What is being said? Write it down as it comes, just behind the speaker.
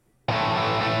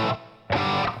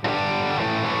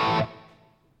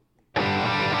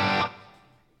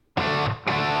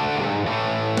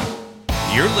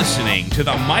listening to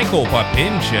the Michael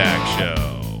Papinchak Show.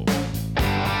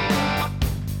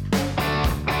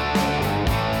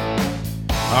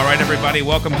 All right, everybody,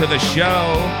 welcome to the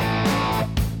show.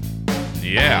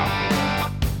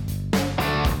 Yeah.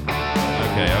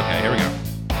 Okay, here we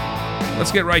go.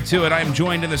 Let's get right to it. I'm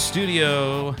joined in the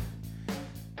studio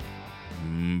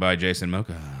by Jason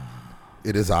Mocha.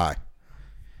 It is I.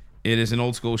 It is an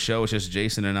old school show. It's just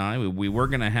Jason and I. We were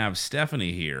going to have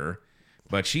Stephanie here,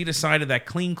 but she decided that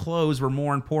clean clothes were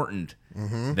more important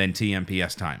than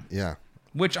TMPS time. Yeah.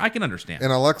 Which I can understand.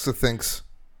 And Alexa thinks,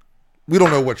 we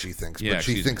don't know what she thinks, but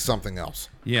she thinks something else.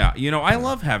 Yeah. You know, I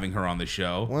love having her on the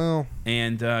show. Well.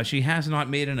 And she has not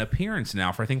made an appearance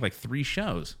now for, I think, like 3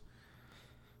 shows.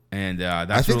 And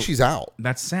I think she's out.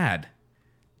 That's sad.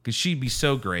 Because she'd be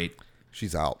so great.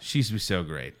 She's out. She'd be so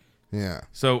great. Yeah.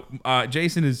 So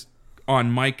Jason is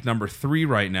on mic number 3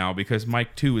 right now because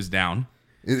mic 2 is down.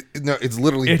 No, it's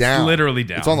literally down. It's literally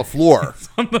down. It's on the floor. It's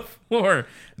on the floor.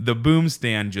 The boom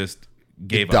stand just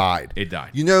gave up. It died.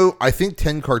 You know, I think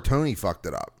 10 Cartoni fucked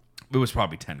it up. It was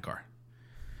probably 10 car.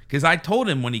 Because I told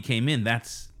him when he came in,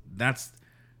 that's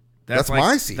like,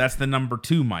 my seat. That's the number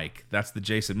 2 mic. That's the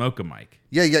Jason Mocha mic.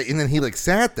 Yeah. And then he like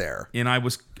sat there. And I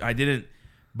didn't,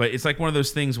 but it's like one of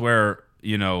those things where,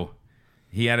 you know,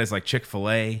 he had his like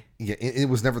Chick-fil-A. Yeah, it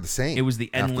was never the same. It was the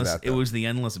endless. It was the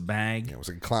endless bag. Yeah, it was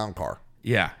like a clown car.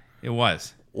 Yeah, it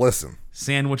was. Listen,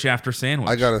 sandwich after sandwich.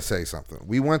 I gotta say something.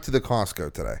 We went to the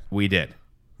COSTCO today. We did.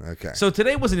 Okay. So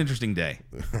today was an interesting day.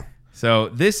 So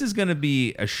this is going to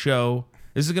be a show.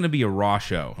 This is going to be a raw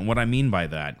show, and what I mean by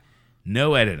that,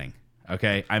 no editing.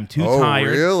 Okay, I'm too tired.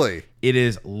 Oh, really? It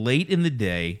is late in the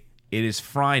day. It is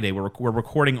Friday. We're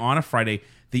recording on a Friday.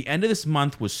 The end of this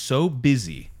month was so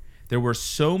busy. There were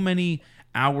so many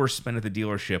hours spent at the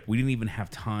dealership. We didn't even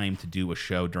have time to do a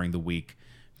show during the week.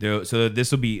 So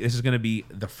this is going to be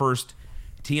the first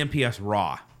Tmps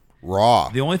Raw.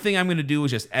 The only thing I'm going to do is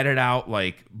just edit out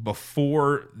like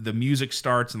before the music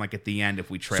starts and like at the end if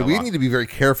we trail off. So we need to be very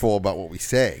careful about what we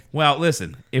say. Well,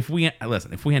 listen, if we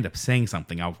end up saying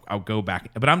something, I'll go back.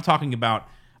 But I'm talking about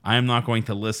I am not going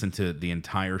to listen to the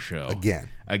entire show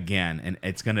again, and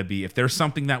it's going to be if there's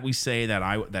something that we say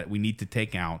that we need to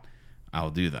take out,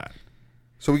 I'll do that.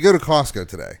 So we go to Costco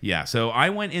today. Yeah. So I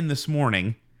went in this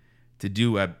morning to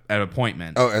do an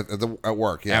appointment. Oh, at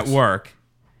work. Yes. At work,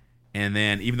 and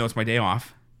then even though it's my day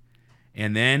off,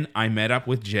 and then I met up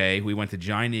with Jay. We went to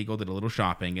Giant Eagle, did a little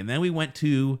shopping, and then we went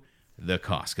to the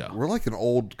Costco. We're like an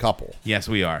old couple. Yes,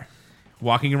 we are.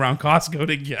 Walking around Costco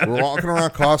together. We're walking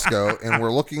around Costco, and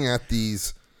we're looking at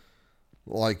these,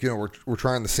 like, you know, we're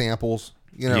trying the samples.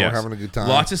 You know, Yes. we're having a good time.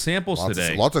 Lots of samples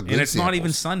today. Lots of good and it's samples. not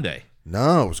even Sunday.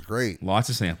 No, it was great. Lots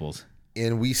of samples.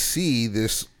 And we see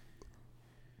this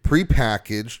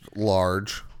prepackaged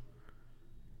large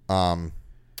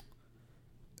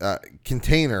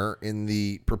container in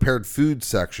the prepared food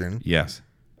section. Yes.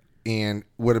 And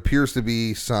what appears to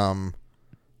be some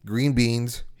green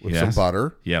beans with some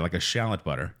butter. Yeah, like a shallot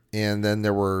butter. And then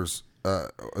there was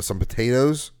some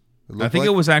potatoes. I think it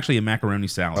was actually a macaroni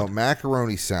salad. Oh,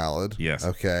 macaroni salad. Yes.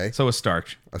 Okay. So a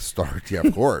starch. A starch. Yeah,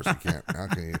 of course. You can't. How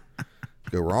can you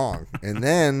go wrong? And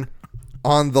then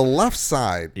on the left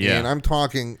side, and I'm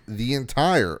talking the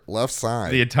entire left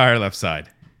side. The entire left side.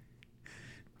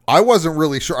 I wasn't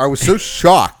really sure. I was so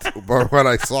shocked by what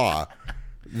I saw.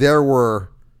 There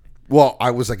were, well,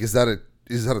 I was like, is that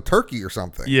a turkey or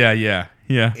something? Yeah.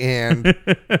 And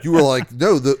you were like,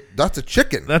 no, that's a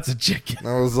chicken. That's a chicken. And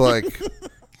I was like,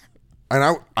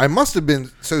 and I must have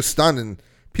been so stunned, and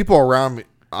people around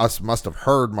us must have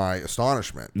heard my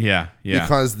astonishment. Yeah.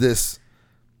 Because this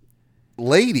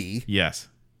lady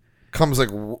comes like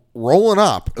rolling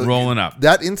up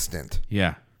that instant.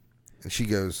 Yeah. And she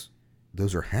goes,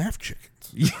 those are half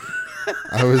chickens.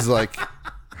 I was like,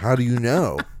 how do you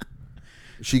know?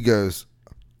 She goes,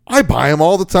 I buy them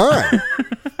all the time.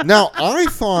 Now, I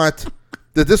thought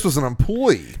that this was an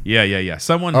employee. Yeah.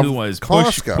 Someone who was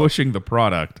pushing the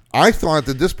product. I thought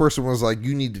that this person was like,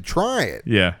 you need to try it.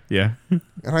 Yeah. And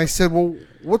I said, well,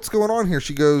 what's going on here?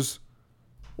 She goes,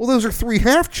 well, those are 3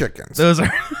 half chickens. Those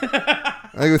are.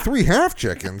 I go, 3 half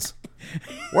chickens?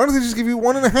 Why don't they just give you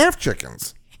 1.5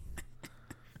 chickens?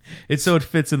 It's so it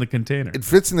fits in the container. It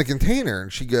fits in the container.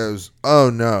 And she goes, oh,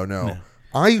 no.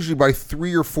 I usually buy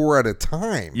 3 or 4 at a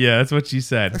time. Yeah, that's what she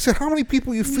said. I said, how many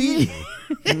people are you feeding?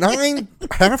 9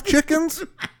 half chickens?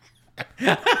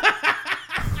 I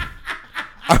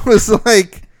was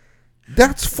like,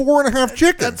 that's 4.5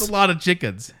 chickens. That's a lot of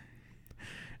chickens.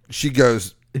 She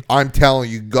goes, I'm telling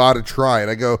you, got to try it.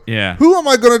 I go, yeah. Who am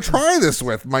I going to try this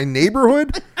with? My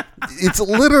neighborhood? It's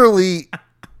literally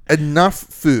enough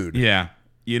food. Yeah.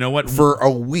 You know what? For a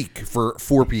week for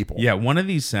 4 people. Yeah, one of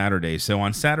these Saturdays. So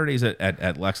on Saturdays at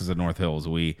Lexus at North Hills,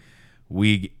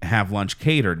 we have lunch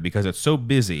catered because it's so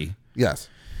busy. Yes.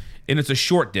 And it's a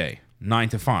short day, 9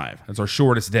 to 5. It's our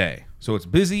shortest day. So it's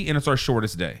busy and it's our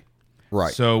shortest day.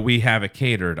 Right. So we have it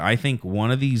catered. I think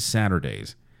one of these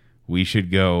Saturdays we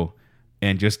should go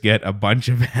and just get a bunch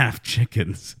of half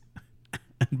chickens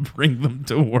and bring them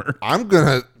to work. I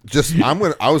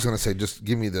was gonna say just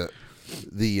give me the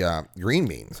green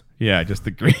beans. Yeah, just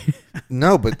the green.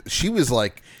 No, but she was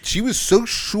so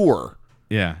sure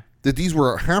Yeah. that these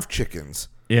were half chickens.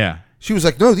 Yeah. She was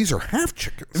like, "No, these are half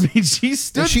chickens." I mean, she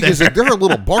stood And she there. goes, "Is there a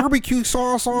little barbecue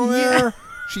sauce on there?"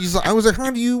 I was like,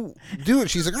 "How do you do it?"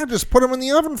 She's like, "I just put them in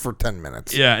the oven for 10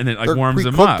 minutes." Yeah, and it like They're warms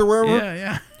them pre-cooked up. or whatever. Yeah,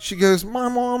 yeah. She goes, "My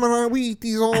mom and I, we eat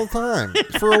these all the time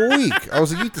for a week." I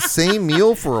was like, "You eat the same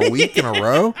meal for a week in a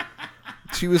row?"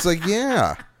 She was like,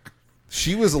 "Yeah."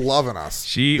 She was loving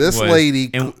us. This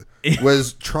lady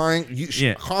was trying.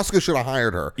 Costco should have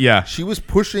hired her. Yeah. She was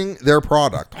pushing their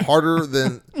product harder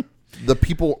than the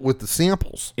people with the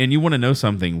samples. And you want to know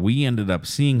something? We ended up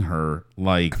seeing her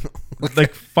like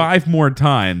 5 more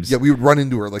times. Yeah, we would run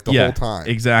into her the whole time.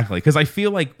 Exactly. Because I feel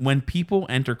like when people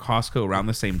enter Costco around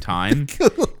the same time,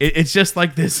 it's just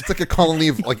like this. It's like a colony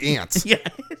of ants. Yeah.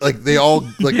 They all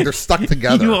they're stuck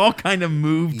together. You all kind of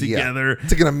move together.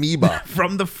 It's like an amoeba.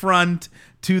 From the front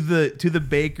to the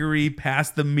bakery,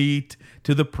 past the meat,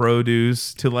 to the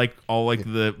produce, to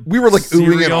the We were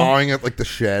cereal. oohing and awing at the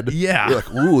shed. Yeah. We're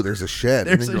like, "Ooh, there's a shed."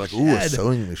 There's and then you're a like, "Ooh, a shed.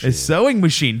 sewing machine." A sewing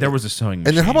machine. There was a sewing machine.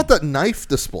 And then how about that knife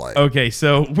display? Okay,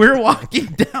 so we're walking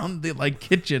down the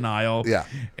kitchen aisle. Yeah.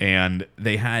 And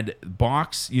they had a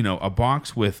box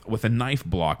with a knife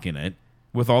block in it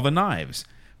with all the knives.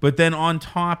 But then on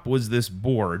top was this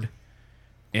board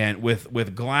and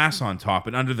with glass on top,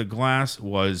 and under the glass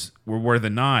were the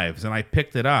knives. And I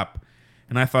picked it up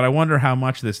and I thought, I wonder how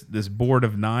much this board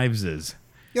of knives is.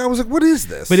 Yeah, I was like, "What is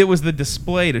this?" But it was the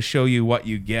display to show you what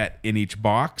you get in each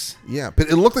box. Yeah, but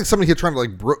it looked like somebody had trying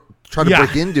to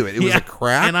break into it. It was a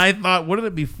crack. And I thought, wouldn't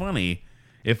it be funny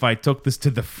if I took this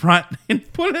to the front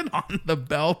and put it on the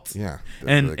belt? Yeah.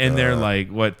 And they're like,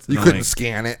 what? You couldn't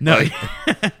scan it. No.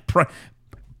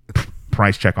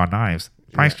 Price check on knives.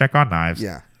 Price check on knives.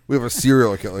 Yeah. We have a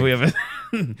serial killer. We have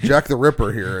a Jack the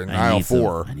Ripper here in aisle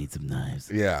 4. I need some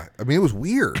knives. Yeah. I mean, it was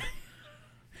weird.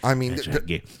 I mean,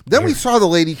 Then then we saw the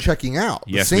lady checking out.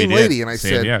 Yes, the same we did. lady. And I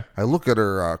said, yeah. I look at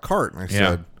her cart and I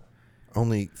said,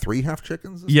 only 3 half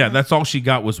chickens? Yeah, that's all she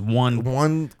got was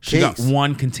one. She case. got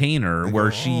one container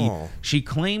where oh. she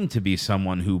claimed to be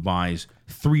someone who buys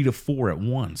 3 to 4 at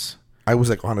once. I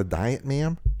was like, "On a diet,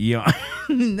 ma'am?" Yeah.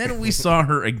 And then we saw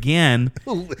her again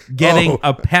getting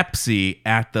a Pepsi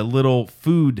at the little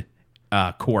food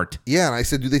court. Yeah, and I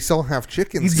said, "Do they sell half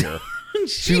chickens here?"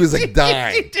 She was like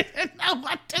dying. Didn't know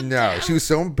what to No, do. she was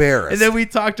so embarrassed. And then we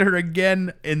talked to her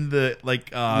again in the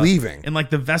leaving in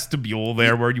the vestibule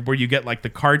there where you get the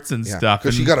carts and stuff.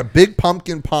 Because And she got a big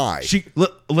pumpkin pie.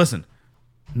 Listen.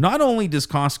 Not only does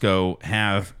Costco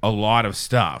have a lot of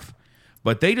stuff,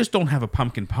 but they just don't have a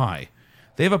pumpkin pie.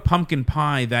 They have a pumpkin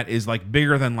pie that is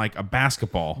bigger than a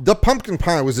basketball. The pumpkin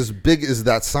pie was as big as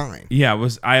that sign. Yeah, it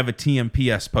was. I have a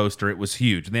TMPS poster. It was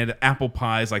huge. And they had apple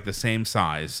pies the same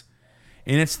size.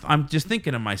 And I'm just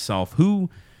thinking to myself, who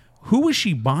was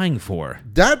she buying for?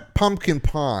 That pumpkin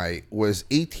pie was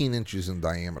 18 inches in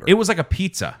diameter. It was like a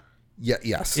pizza. Yeah,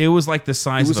 yes. It was the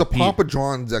size It was of a Papa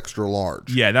John's extra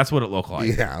large. Yeah, that's what it looked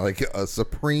like. Yeah, like a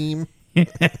supreme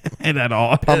And at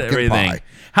all pumpkin everything. pie.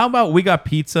 How about we got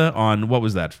pizza on what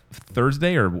was that?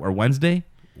 Thursday or Wednesday?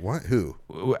 What? Who?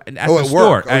 At at the store.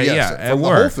 work. Oh, yes, at from the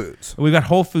work. Whole Foods. We got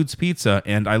Whole Foods pizza,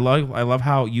 and I love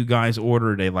how you guys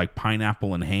ordered a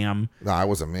pineapple and ham. No, that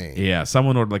wasn't me. Yeah,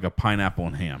 someone ordered a pineapple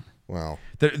and ham. Well,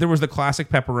 There was the classic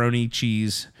pepperoni,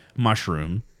 cheese,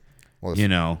 mushroom. well,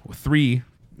 3.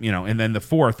 And then the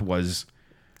 4th was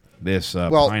this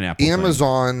pineapple.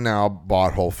 Amazon now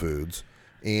bought Whole Foods,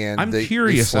 and I'm they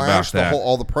curious about slashed that.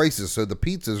 all the prices. So the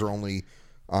pizzas are only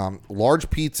large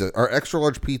pizza or extra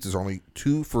large pizzas are only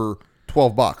 2 for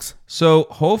 $12. So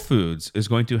Whole Foods is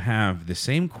going to have the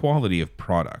same quality of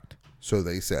product. So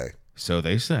they say. So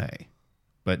they say,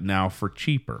 but now for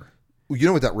cheaper. Well, you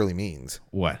know what that really means?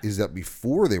 What? Is that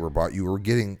before they were bought, you were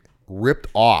getting ripped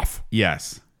off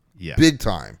Yes. Yeah. big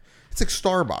time. It's like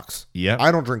Starbucks. Yep.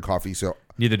 I don't drink coffee, so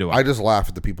Neither do I. I just laugh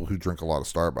at the people who drink a lot of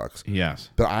Starbucks. Yes.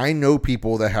 But I know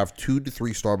people that have 2 to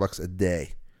 3 Starbucks a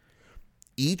day.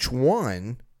 Each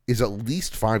one is at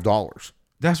least $5.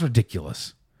 That's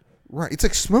ridiculous. Right. It's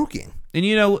like smoking.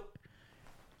 And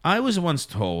I was once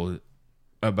told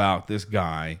about this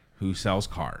guy who sells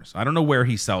cars. I don't know where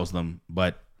he sells them,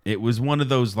 but It was one of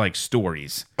those like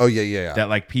stories Oh yeah. that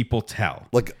like people tell.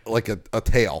 Like a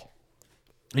tale,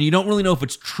 And you don't really know if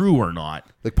it's true or not,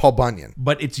 like Paul Bunyan.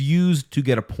 but it's used to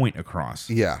get a point across.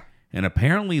 Yeah. And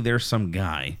apparently there's some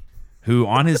guy who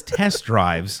on his test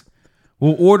drives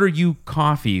will order you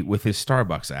coffee with his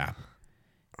Starbucks app.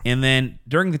 And then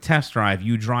during the test drive,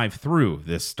 you drive through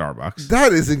this Starbucks.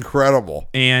 That is incredible.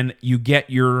 And you get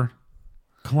your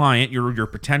client, your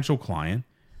potential client,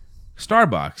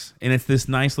 Starbucks. And it's this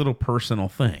nice little personal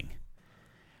thing.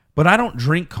 But I don't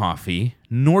drink coffee,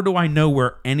 nor do I know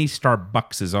where any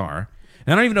Starbuckses are.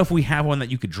 And I don't even know if we have one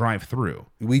that you could drive through.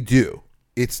 We do.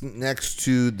 It's next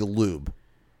to the Lube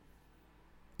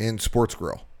in Sports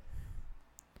Grill.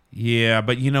 Yeah,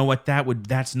 but you know what?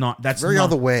 That's Very out of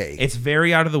the way. It's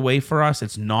very out of the way for us.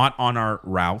 It's not on our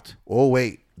route. Oh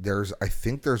wait, I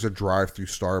think there's a drive-through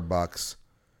Starbucks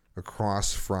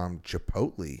across from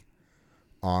Chipotle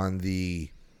on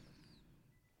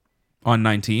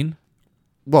 19.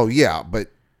 Well, yeah,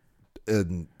 but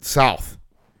south,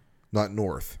 not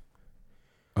north.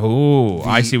 Oh,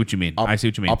 I see what you mean. I see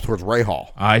what you mean. Up towards Ray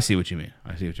Hall. I see what you mean.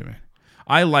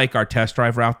 I like our test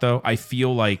drive route, though. I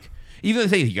feel like, even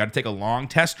though you got to take a long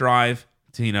test drive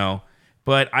to,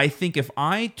 but I think if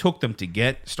I took them to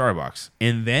get Starbucks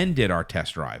and then did our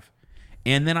test drive,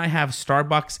 and then I have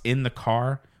Starbucks in the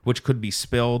car, which could be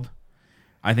spilled,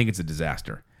 I think it's a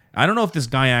disaster. I don't know if this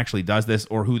guy actually does this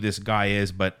or who this guy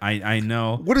is, but I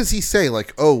know. What does he say?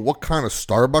 Like, oh, what kind of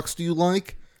Starbucks do you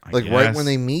like? Like right when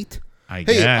they meet?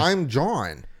 Hey, I'm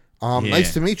John.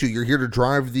 Nice to meet you. You're here to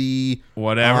drive the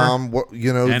whatever.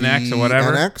 NX the or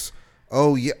whatever. NX.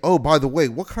 Oh yeah. Oh, by the way,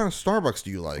 what kind of Starbucks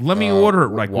do you like? Let me order it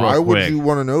why real quick. would you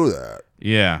want to know that?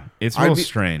 Yeah, it's real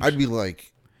strange. I'd be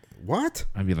like, what?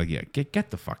 I'd be like, yeah, get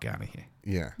the fuck out of here.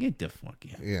 Yeah. Get the fuck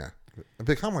out. Yeah. I'd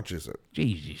be like, how much is it?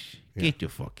 Jesus. Yeah. Get the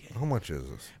fuck out. How much is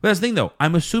this? But that's the thing, though.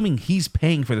 I'm assuming he's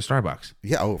paying for the Starbucks.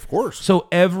 Yeah, oh, of course. So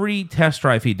every test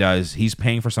drive he does, he's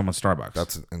paying for someone's Starbucks.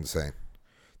 That's insane.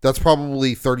 That's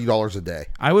probably $30 a day.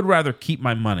 I would rather keep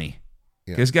my money.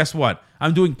 Because guess what?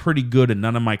 I'm doing pretty good and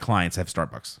none of my clients have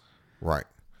Starbucks. Right.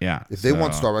 Yeah. If they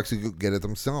want Starbucks, they could get it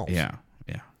themselves. Yeah.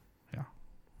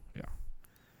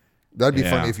 That'd be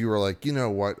funny if you were like, you know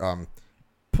what?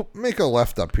 Make a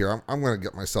left up here. I'm going to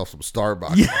get myself some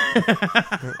Starbucks.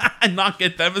 Yeah. And not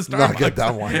get them a Starbucks. Not get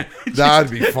that one.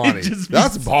 That'd be funny.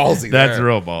 That's ballsy. That's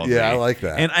real ballsy. Yeah, I like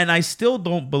that. And I still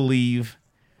don't believe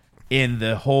in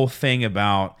the whole thing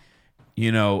about,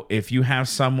 if you have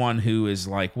someone who is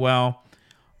like, well,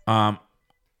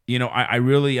 I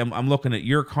really I'm looking at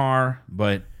your car,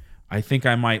 but I think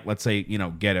I might, let's say,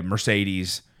 get a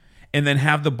Mercedes, and then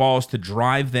have the balls to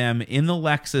drive them in the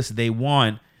Lexus they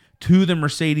want to the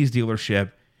Mercedes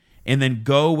dealership, and then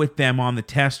go with them on the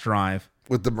test drive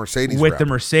with the Mercedes the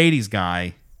Mercedes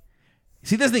guy.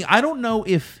 See, that's the thing. I don't know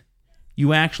if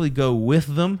you actually go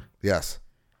with them. Yes.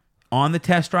 On the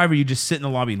test drive, or you just sit in the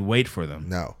lobby and wait for them?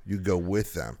 No, you go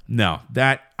with them. No,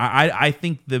 I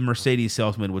think the Mercedes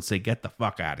salesman would say, "Get the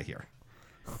fuck out of here."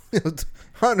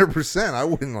 100%. I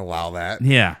wouldn't allow that.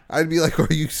 Yeah, I'd be like,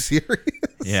 "Are you serious?"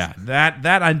 Yeah, that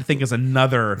I think is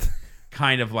another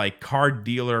kind of like car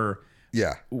dealer,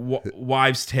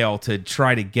 wives' tale to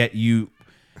try to get you.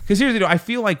 Because here's the deal: I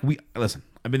feel like listen.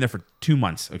 I've been there for 2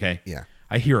 months. Okay. Yeah.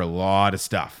 I hear a lot of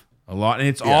stuff, and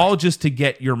it's all just to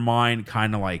get your mind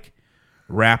kind of like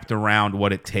wrapped around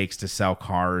what it takes to sell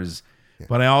cars. Yeah.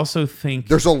 But I also think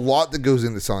there's a lot that goes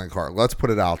into selling a car. Let's put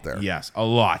it out there. Yes, a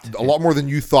lot more than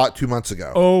you thought 2 months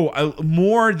ago. Oh,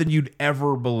 more than you'd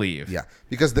ever believe. Yeah,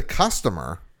 because the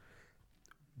customer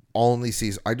only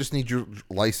sees, I just need your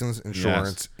license,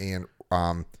 insurance, and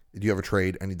do you have a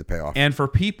trade? I need to pay off. And for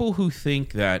people who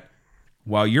think that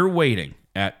while you're waiting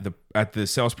at the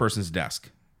salesperson's desk,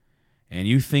 and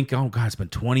you think, oh God, it's been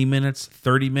 20 minutes,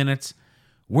 30 minutes.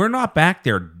 We're not back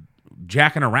there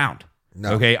jacking around.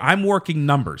 No. Okay, I'm working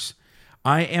numbers.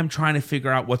 I am trying to figure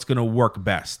out what's going to work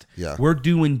best. Yeah. We're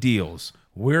doing deals.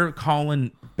 We're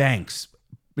calling banks,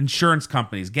 insurance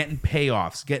companies, getting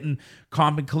payoffs, getting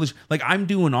comp and collision. Like, I'm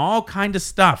doing all kind of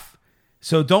stuff.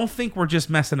 So don't think we're just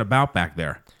messing about back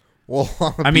there. Well, a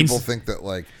lot of people think that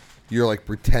like you're like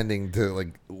pretending to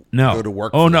like go to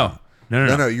work. Oh no.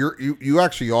 No. You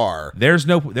actually are. There's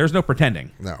no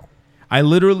pretending. No. I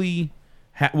literally.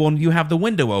 You have the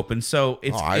window open, so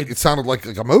it sounded like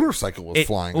a motorcycle was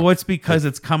flying. Well, it's because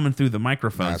it's coming through the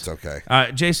microphones. That's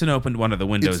okay. Jason opened one of the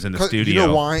windows in the studio. You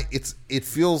know why? It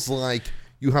feels like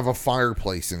you have a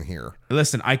fireplace in here.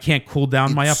 Listen, I can't cool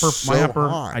down my upper.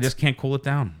 Hot. I just can't cool it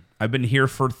down. I've been here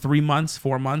for 3 months,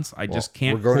 4 months. I just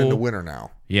can't. We're going into winter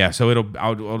now. Yeah, so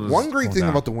I'll just one great thing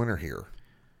about the winter here,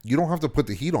 you don't have to put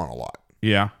the heat on a lot.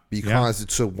 Yeah. because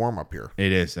it's so warm up here.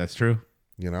 It is. That's true.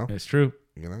 You know, It's true.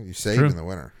 you save in the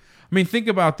winter. I mean, think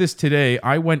about this today.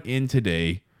 I went in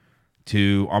today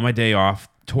on my day off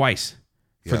twice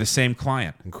for the same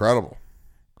client. Incredible.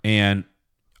 And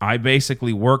I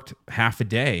basically worked half a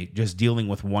day just dealing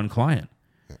with one client.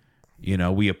 You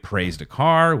know, we appraised a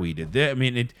car. We did that. I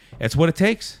mean, it's what it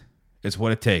takes. It's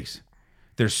what it takes.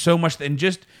 There's so much. And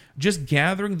just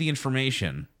gathering the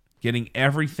information, getting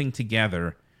everything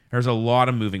together, there's a lot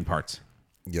of moving parts.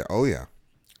 Yeah. Oh, yeah.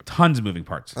 Tons of moving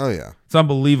parts. Oh, yeah. It's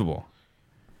unbevelievable.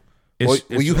 Well,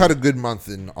 you had a good month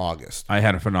in August. I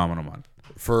had a phenomenal month.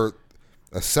 For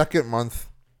a second month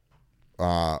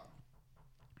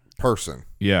person.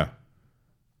 Yeah.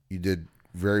 You did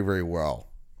very, very well.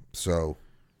 So,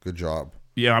 good job.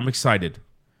 Yeah, I'm excited.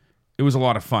 It was a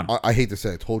lot of fun. I hate to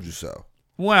say I told you so.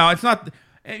 Well, it's not.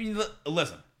 I mean,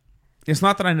 listen. It's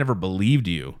not that I never believed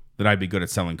you that I'd be good at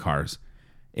selling cars.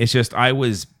 It's just I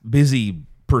was busy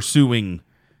pursuing,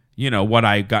 what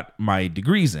I got my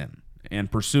degrees in and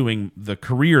pursuing the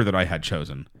career that I had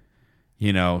chosen.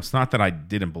 It's not that I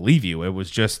didn't believe you. It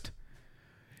was just,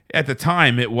 at the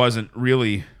time, it wasn't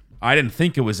really, I didn't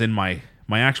think it was in my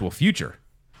actual future.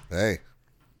 Hey,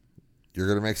 you're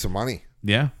going to make some money.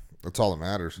 Yeah. That's all that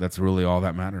matters. That's really all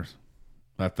that matters.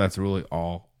 That's really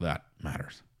all that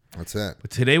matters. That's it.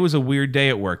 But today was a weird day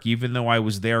at work. Even though I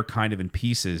was there kind of in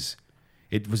pieces,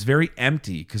 it was very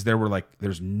empty because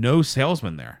there's no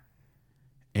salesman there.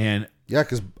 And yeah,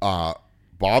 because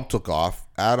Bob took off,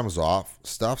 Adam's off,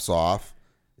 Stuff's off.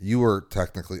 You were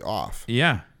technically off.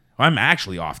 Yeah. I'm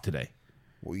actually off today.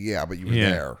 Well, yeah, but you were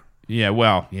there. Yeah,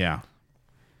 well, yeah.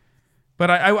 But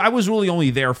I was really only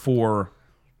there for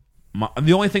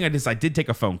the only thing I did is I did take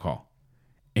a phone call.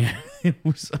 And it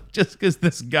was just because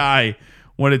this guy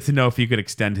wanted to know if he could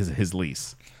extend his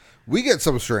lease. We get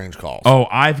some strange calls. Oh,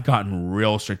 I've gotten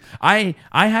real strange. I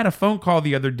had a phone call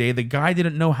the other day. The guy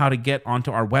didn't know how to get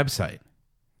onto our website.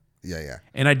 Yeah.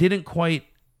 And I didn't quite.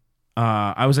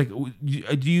 I was like,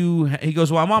 "Do you?" He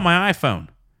goes, "Well, I'm on my iPhone."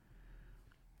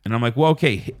 And I'm like, "Well,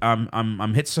 okay.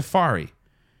 I'm hit Safari."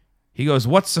 He goes,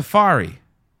 "What's Safari?"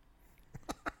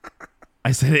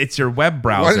 I said, "It's your web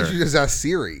browser." Why didn't you just ask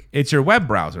Siri? It's your web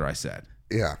browser. I said.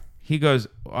 Yeah. He goes,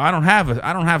 well, I don't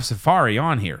have Safari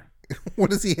on here. What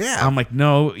does he have? I'm like,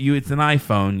 no, it's an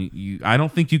iPhone. I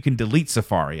don't think you can delete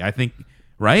Safari. I think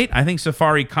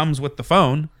Safari comes with the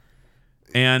phone,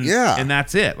 and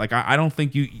that's it. Like I don't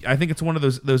think you. I think it's one of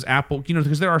those Apple,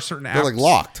 because there are certain apps. They're like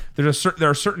locked. There are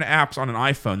certain apps on an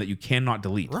iPhone that you cannot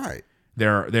delete. Right.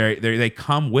 They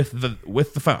come with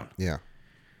the phone. Yeah.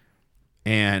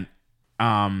 And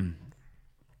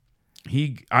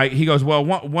he goes, well,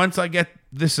 once I get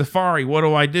this Safari, what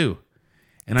do I do?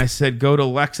 And I said, go to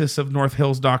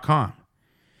lexusofnorthhills.com.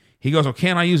 He goes, well,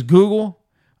 can't I use Google?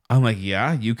 I'm like,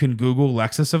 yeah, you can Google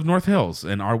Lexus of North Hills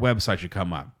and our website should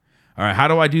come up. All right, how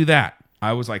do I do that?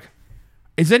 I was like,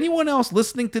 is anyone else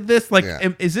listening to this? Like,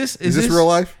 is this real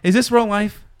life? Is this real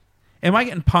life? Am I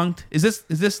getting punked? Is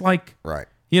this like, right?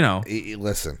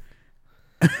 Listen,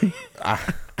 I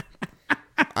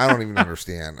don't even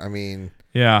understand. I mean,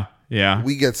 yeah.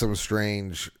 We get some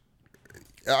strange.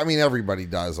 I mean, everybody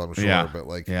does, I'm sure, but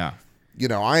like, I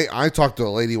talked to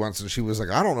a lady once and she was like,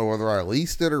 I don't know whether I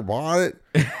leased it or bought it,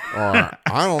 or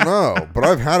I don't know, but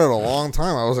I've had it a long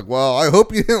time. I was like, well, I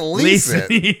hope you didn't lease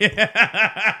it.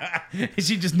 Yeah.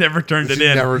 She just never turned it in.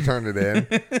 She never turned it in.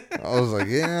 I was like,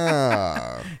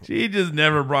 yeah. She just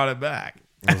never brought it back.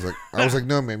 I was like,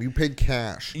 no, ma'am, you paid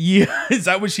cash. Yeah, is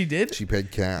that what she did? She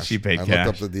paid cash. I looked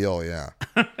up the deal. Yeah.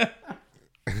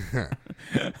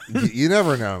 You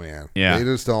never know, man. Yeah, they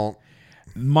just don't.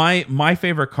 My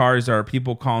favorite cars are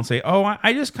people call and say, "Oh,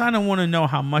 I just kind of want to know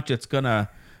how much it's gonna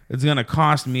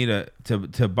cost me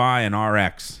to buy an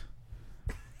RX."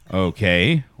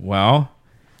 Okay, well,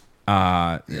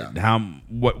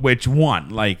 which one?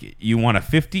 Like, you want a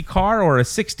 50 car or a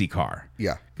 60 car?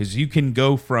 Yeah, because you can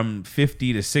go from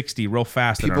 50 to 60 real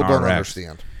fast. People don't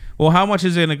understand. Well, how much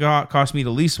is it gonna cost me to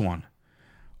lease one?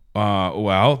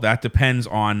 Well, that depends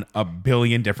on a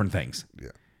billion different things. Yeah.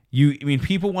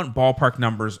 People want ballpark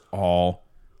numbers all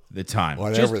the time.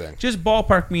 Want everything. Just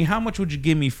ballpark me. How much would you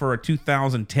give me for a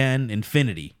 2010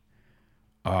 Infiniti?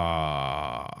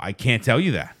 I can't tell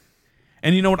you that.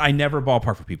 And you know what? I never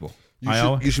ballpark for people.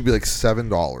 You should be like $7.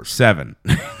 $7.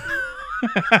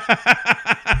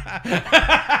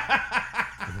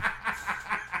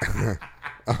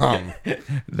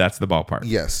 That's the ballpark.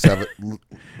 Yes, sir.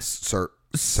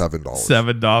 $7.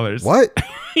 $7. What?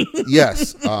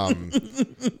 Yes.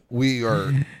 We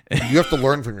are You have to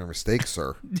learn from your mistakes,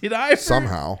 sir. Did I?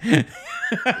 Somehow.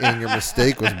 And your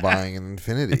mistake was buying an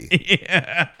Infinity.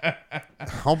 Yeah.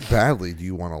 How badly do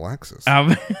you want a Lexus?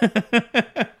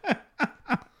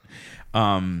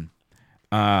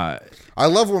 I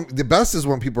love when the best is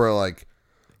when people are like,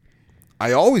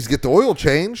 I always get the oil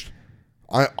changed.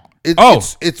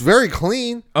 It's very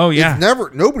clean. Oh yeah.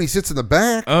 Nobody sits in the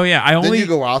back. Oh yeah. Then you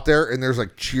go out there and there's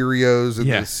like Cheerios in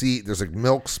the seat. There's like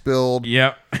milk spilled.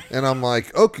 Yep. And I'm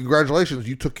like, oh, congratulations,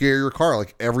 you took care of your car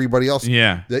like everybody else.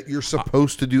 Yeah. That you're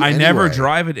supposed to do. I anyway. never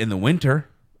drive it in the winter.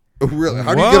 Oh, really?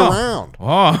 How do you get around?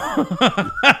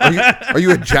 Oh. Are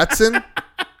you a Jetson?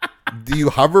 Do you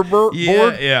hoverboard?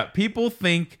 Yeah. People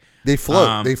think they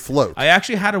float. They float. I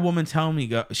actually had a woman tell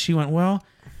me. She went, well,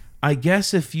 I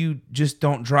guess if you just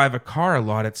don't drive a car a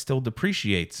lot, it still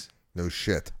depreciates. No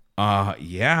shit.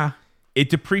 Yeah. It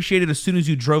depreciated as soon as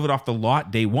you drove it off the lot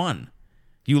day one.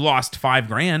 You lost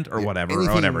 $5,000 or whatever. Anything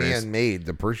or whatever it is. Man-made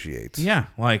depreciates. Yeah.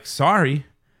 Like, sorry.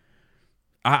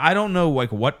 I don't know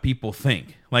like what people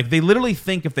think. Like they literally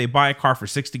think if they buy a car for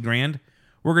 $60,000,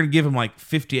 we're going to give them like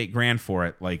 $58,000 for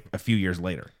it like a few years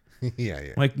later.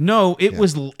 Yeah. Like, no,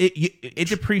 it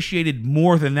depreciated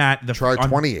more than that. Try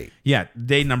 28. Yeah,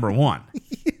 day number one.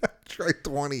 Yeah, try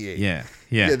 28. Yeah.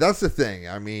 Yeah, that's the thing.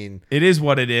 I mean, it is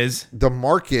what it is. The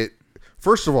market,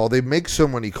 first of all, they make so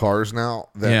many cars now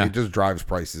that it just drives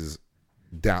prices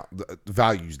down, the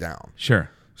values down. Sure.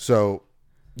 So,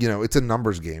 it's a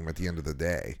numbers game at the end of the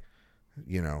day.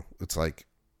 It's like,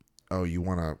 oh, you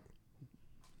want a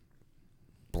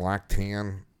black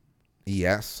tan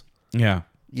ES? Yeah.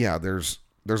 Yeah, there's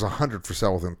 100 for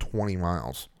sale within 20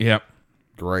 miles. Yep.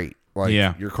 Great. Like,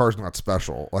 your car's not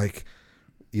special. Like,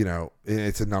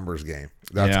 it's a numbers game.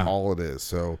 That's all it is.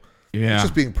 So, it's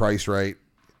just being priced right.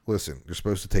 Listen, you're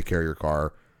supposed to take care of your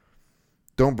car.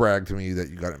 Don't brag to me that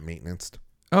you got it maintenanced.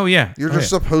 Oh, yeah. You're just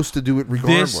supposed to do it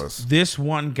regardless. This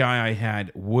one guy I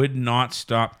had would not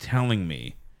stop telling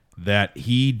me that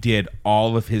he did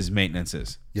all of his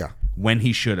maintenances. Yeah. When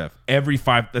he should have. Every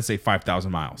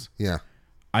 5,000 miles. Yeah.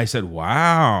 I said,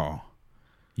 wow,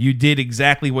 you did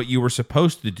exactly what you were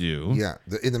supposed to do. Yeah,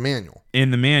 in the manual.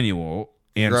 And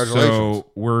Congratulations.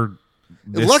 So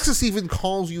if Lexus even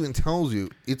calls you and tells you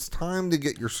it's time to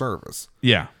get your service.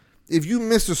 Yeah. If you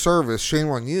miss a service, shame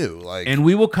on you. And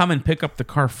we will come and pick up the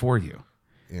car for you.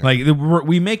 Yeah. Like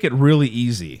we make it really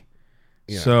easy.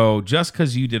 Yeah. So just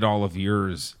because you did all of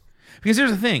yours, because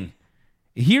here's the thing,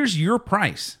 here's your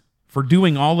price for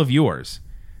doing all of yours.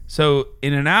 So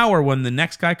in an hour, when the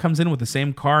next guy comes in with the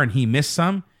same car and he missed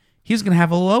some, he's going to have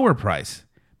a lower price.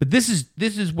 But this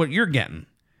is what you're getting.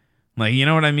 Like, you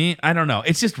know what I mean? I don't know.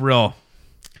 It's just real.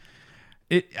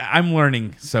 I'm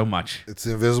learning so much. It's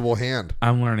the invisible hand.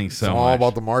 I'm learning so much. It's all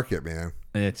about the market, man.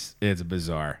 It's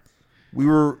bizarre. We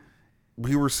were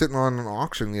sitting on an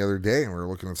auction the other day and we were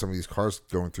looking at some of these cars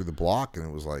going through the block, and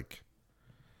it was like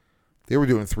they were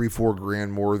doing $3-4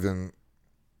 grand more than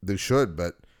they should,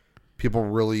 but people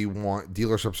really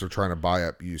dealerships are trying to buy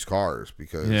up used cars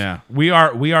because we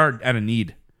are at a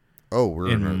need. Oh, we're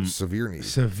in a severe need.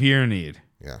 Severe need.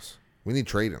 Yes. We need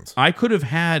trade-ins. I could have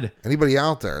had anybody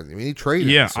out there. We need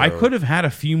trade-ins. Yeah, so. I could have had a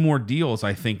few more deals,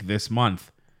 I think, this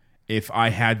month if I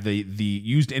had the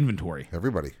used inventory.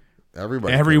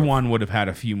 Everyone would have had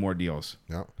a few more deals.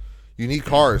 Yeah. You need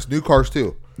cars, new cars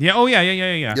too. Yeah. Oh yeah.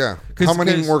 Yeah. How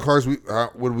many more cars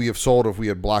would we have sold if we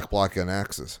had black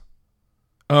NXs?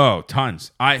 Oh,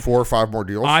 tons. 4 or 5 more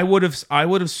deals. I would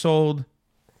have sold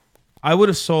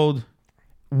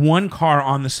one car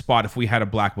on the spot if we had a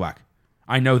black.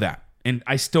 I know that, and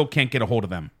I still can't get a hold of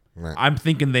them. Right. I'm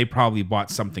thinking they probably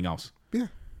bought something else. Yeah.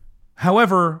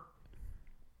 However,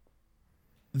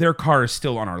 their car is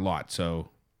still on our lot, so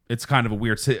it's kind of a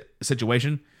weird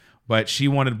situation. But she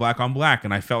wanted black on black,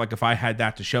 and I felt like if I had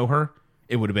that to show her,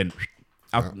 it would have been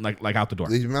out like out the door.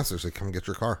 Leave a message. Say, come get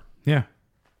your car. Yeah.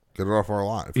 Get it off our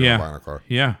lot if you're not buying a car.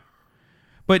 Yeah.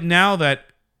 But now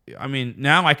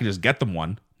now I can just get them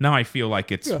one. Now I feel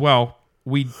like it's,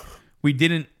 we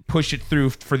didn't push it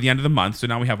through for the end of the month, so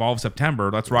now we have all of September.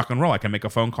 Let's rock and roll. I can make a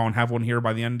phone call and have one here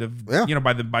by the end of,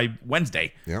 by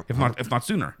Wednesday, if not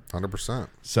sooner. 100%.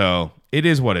 So it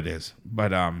is what it is.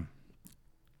 But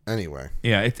anyway,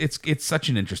 yeah, it's such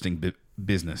an interesting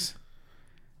business.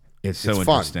 It's so fun.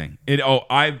 interesting.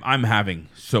 I'm having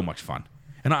so much fun,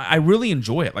 and I really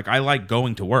enjoy it. Like I like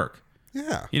going to work.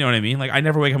 Yeah, you know what I mean. Like I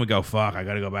never wake up and go, "Fuck, I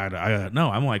got to go back." No,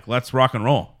 I'm like, let's rock and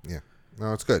roll. Yeah,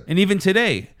 no, it's good. And even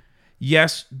today,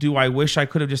 yes, do I wish I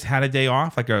could have just had a day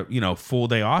off, like a full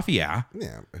day off? Yeah,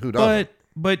 who doesn't?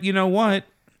 But you know what?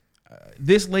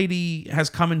 This lady has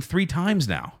come in 3 times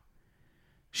now.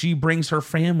 She brings her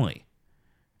family.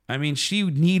 I mean, she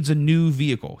needs a new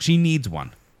vehicle. She needs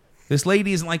one. This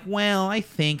lady isn't like, well, I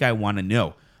think I want to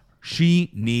know. She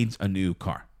needs a new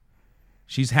car.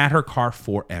 She's had her car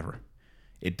forever.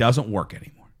 It doesn't work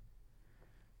anymore.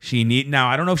 Now,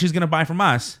 I don't know if she's going to buy from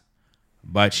us,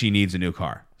 but she needs a new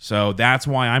car. So that's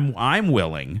why I'm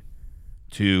willing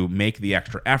to make the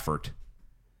extra effort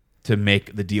to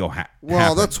make the deal happen.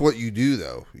 Well, that's what you do,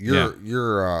 though.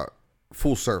 You're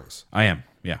full service. I am.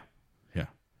 Yeah.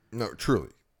 No, truly.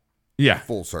 Yeah.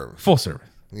 Full service. Full service.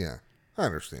 Yeah. I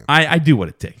understand. I do what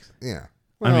it takes. Yeah.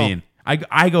 Well, I mean,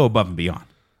 I go above and beyond.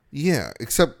 Yeah,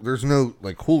 except there's no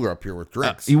cooler up here with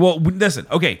drinks. Well, listen.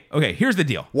 Okay. Here's the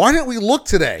deal. Why didn't we look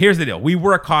today? Here's the deal. We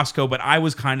were at Costco, but I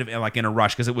was kind of like in a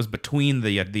rush because it was between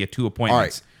the two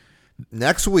appointments. All right.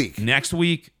 Next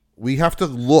week, we have to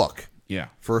look. Yeah.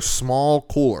 For a small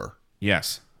cooler.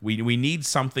 Yes, we need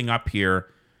something up here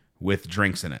with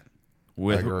drinks in it,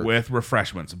 with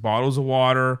refreshments, bottles of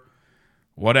water,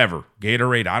 whatever,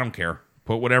 Gatorade. I don't care.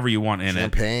 Put whatever you want in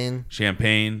it.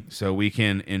 Champagne, so we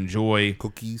can enjoy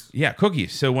cookies. Yeah,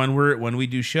 cookies. So when we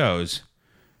do shows,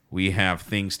 we have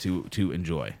things to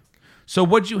enjoy. So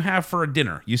what'd you have for a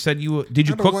dinner? You said did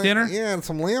you cook dinner? Yeah, and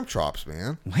some lamb chops,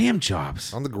 man. Lamb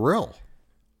chops on the grill.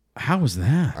 How was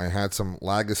that? I had some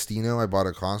Lagostino I bought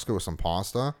at Costco with some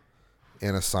pasta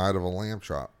and a side of a lamb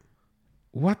chop.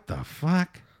 What the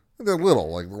fuck? They're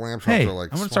little, like the lamb chops are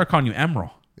like. I'm gonna start calling you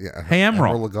Emerald. Yeah. Hey,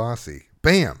 Emerald. Emerald Lagasse.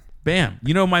 Bam.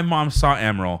 You know, my mom saw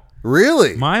Emerald.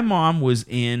 Really? My mom was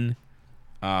in.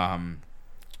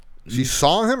 She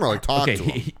saw him or like talked to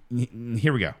him?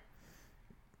 Here we go.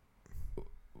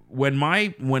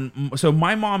 My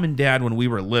mom and dad, when we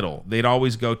were little, they'd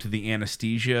always go to the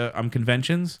anesthesia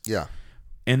conventions. Yeah.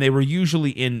 And they were usually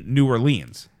in New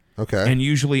Orleans. Okay. And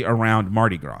usually around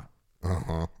Mardi Gras.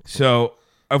 Uh-huh. So,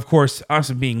 of course, us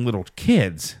being little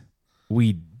kids,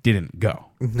 we didn't go.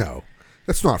 No.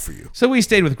 That's not for you. So we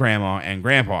stayed with Grandma and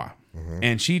Grandpa. Mm-hmm.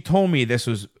 And she told me this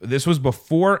was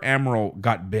before Emerald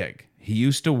got big. He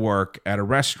used to work at a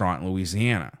restaurant in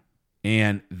Louisiana.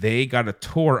 And they got a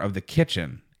tour of the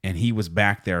kitchen. And he was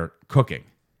back there cooking.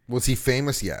 Was he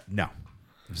famous yet? No,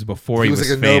 this is before he was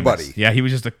like a famous. nobody. Yeah, he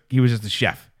was just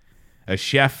a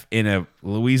chef in a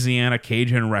Louisiana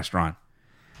Cajun restaurant.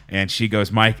 And she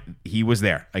goes, Mike, he was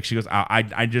there. Like she goes,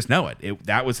 I just know it.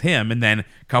 That was him. And then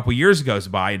a couple years goes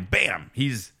by, and bam,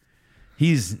 he's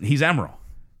Emerald.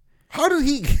 How did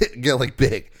he get like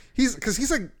big? He's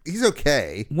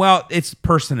okay. Well, it's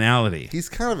personality. He's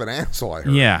kind of an asshole, I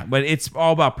heard. Yeah, but it's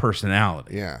all about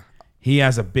personality. Yeah. He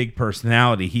has a big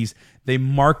personality. They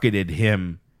marketed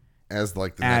him as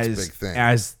like the next big thing.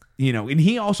 As, you know, and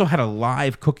he also had a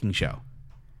live cooking show.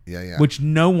 Yeah. Which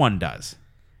no one does.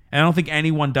 And I don't think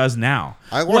anyone does now.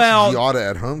 I watched Giada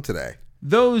at home today.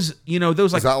 Those like...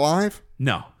 Is that live?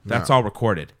 No, that's all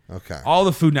recorded. Okay. All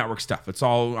the Food Network stuff, it's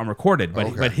all recorded.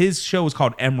 But his show was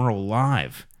called Emerald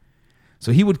Live.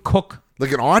 So he would cook...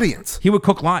 Like an audience. He would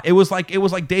cook live. It was like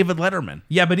David Letterman.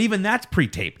 Yeah, but even that's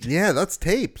pre-taped. Yeah, that's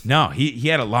taped. No, he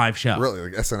had a live show. Really,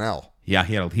 like SNL. Yeah,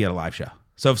 he had a live show.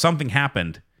 So if something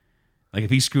happened, like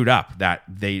if he screwed up,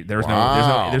 there's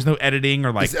no editing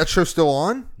or like. Is that show still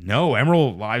on? No,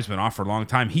 Emerald Live's been off for a long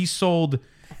time. I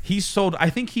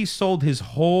think he sold his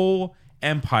whole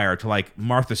empire to like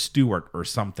Martha Stewart or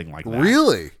something like that.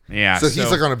 Really? Yeah. So he's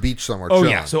like on a beach somewhere. Oh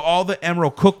chilling. yeah. So all the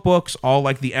Emerald cookbooks, all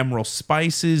like the Emerald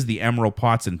spices, the Emerald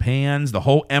pots and pans, the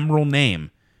whole Emerald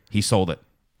name, he sold it,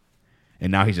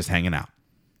 and now he's just hanging out.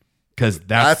 Because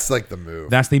that's like the move.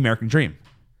 That's the American dream.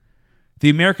 The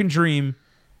American dream,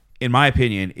 in my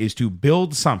opinion, is to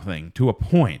build something to a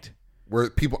point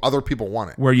where other people want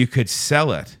it, where you could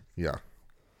sell it. Yeah.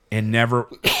 And never,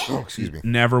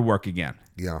 never work again.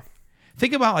 Yeah.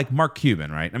 Think about like Mark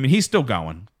Cuban, right? I mean, he's still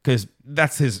going because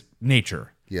that's his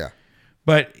nature. Yeah.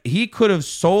 But he could have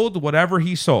sold whatever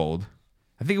he sold.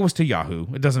 I think it was to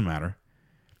Yahoo. It doesn't matter.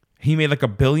 He made like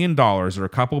 $1 billion or a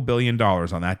couple $1 billion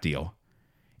on that deal.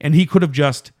 And he could have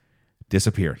just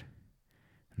disappeared.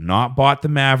 Not bought the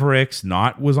Mavericks,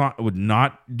 would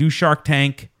not do Shark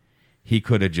Tank. He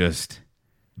could have just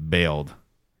bailed.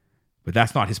 But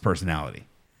that's not his personality.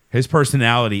 His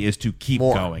personality is to keep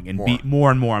going and be more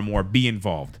and more and more, be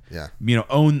involved. Yeah. You know,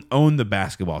 own the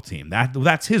basketball team.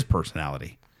 That's his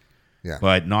personality. Yeah.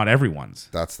 But not everyone's.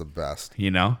 That's the best. You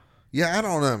know? Yeah, I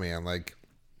don't know, man. Like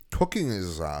cooking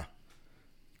is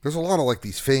there's a lot of like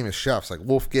these famous chefs like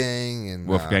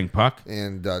Wolfgang Puck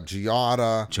and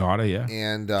Giada. Giada, yeah.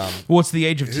 And what's the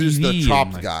age of TV? Who's the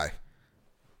Chopped guy?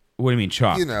 What do you mean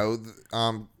Chopped? You know,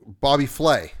 Bobby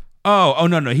Flay. Oh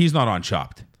no, he's not on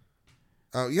Chopped.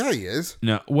 Oh, yeah, he is.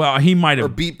 No, well, he might have. Or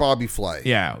beat Bobby Flay.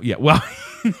 Yeah. Well,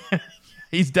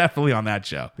 He's definitely on that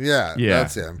show. Yeah,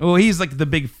 that's him. Well, he's like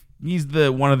he's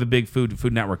the one of the big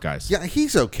Food Network guys. Yeah,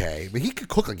 he's okay, but he could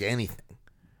cook like anything.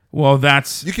 Well,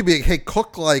 that's you could be like, hey,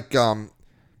 cook like blah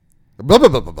blah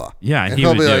blah blah blah. Yeah, and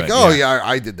he'll be like, oh yeah,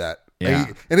 I did that.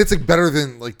 Yeah. And it's like better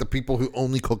than like the people who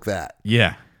only cook that.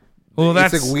 Yeah. Well,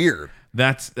 that's like weird.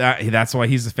 That's why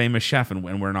he's a famous chef and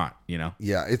we're not. You know.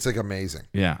 Yeah, it's like amazing.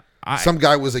 Yeah. Some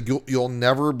guy was like, you'll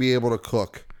never be able to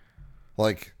cook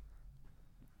like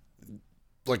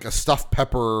a stuffed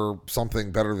pepper or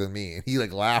something better than me. And he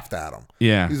like laughed at him.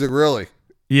 Yeah. He's like, really?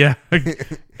 Yeah.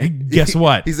 Guess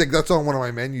what? He's like, that's on one of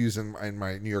my menus in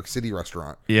my New York City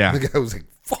restaurant. Yeah. And the guy was like,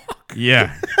 fuck.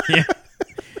 Yeah. Yeah.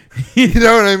 You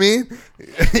know what I mean?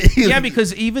 Yeah,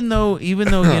 because even though you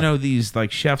know these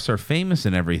like chefs are famous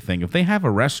and everything, if they have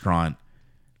a restaurant,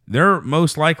 they're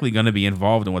most likely going to be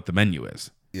involved in what the menu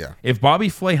is. Yeah. If Bobby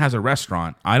Flay has a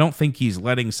restaurant, I don't think he's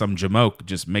letting some jamoke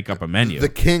just make up a menu. The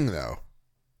king, though,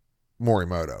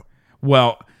 Morimoto.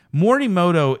 Well,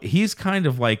 Morimoto, he's kind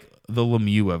of like the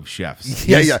Lemieux of chefs.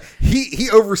 Yeah. He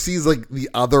oversees like the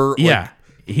other. Yeah.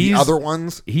 The other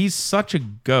ones. He's such a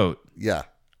goat. Yeah.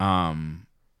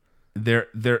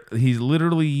 He's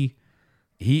literally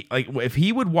like if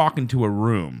he would walk into a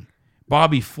room,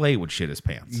 Bobby Flay would shit his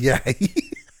pants. Yeah.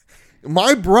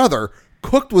 My brother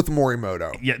cooked with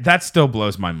Morimoto. Yeah, that still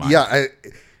blows my mind. Yeah,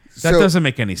 that doesn't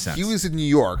make any sense. He was in New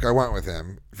York. I went with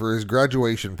him for his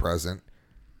graduation present.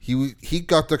 He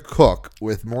got to cook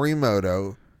with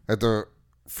Morimoto at the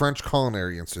French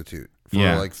Culinary Institute for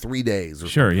like 3 days.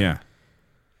 Sure, yeah.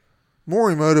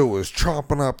 Morimoto was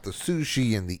chopping up the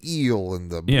sushi and the eel and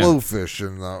the blowfish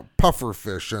and the puffer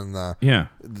fish and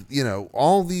the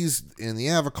all these and the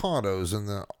avocados and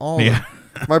the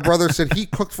my brother said he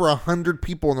cooked for 100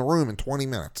 people in the room in 20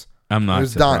 minutes. I'm not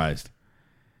surprised. Done.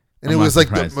 And it was like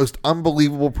the most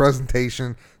unbelievable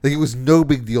presentation. Like it was no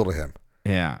big deal to him.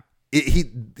 Yeah. He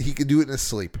could do it in his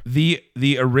sleep.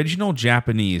 The original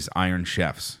Japanese Iron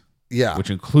Chefs,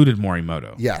 which included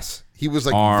Morimoto. Yes. He was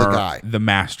like the guy. The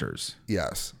masters.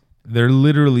 Yes. They're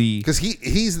literally because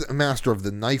he's the master of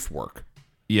the knife work.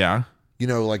 Yeah. You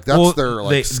know, like that's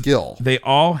their skill. They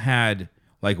all had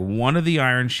like one of the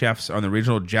Iron Chefs on the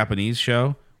original Japanese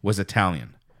show was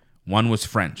Italian. One was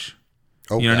French.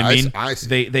 Okay, you know what I mean? I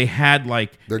see. They had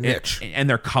like their niche and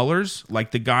their colors.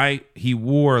 Like the guy, he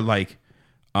wore like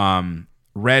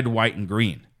red, white, and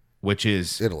green, which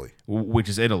is Italy.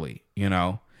 You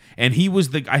know, and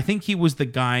I think he was the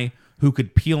guy who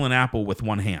could peel an apple with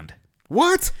one hand.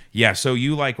 What? Yeah. So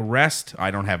you like rest.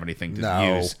 I don't have anything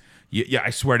to use. Yeah,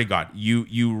 I swear to God,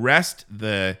 you rest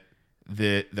the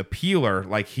peeler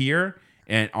like here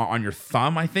and on your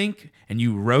thumb, I think, and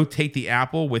you rotate the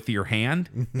apple with your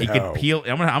hand. He could peel.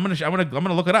 I'm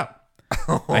gonna look it up.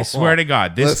 I swear to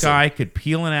God, this guy could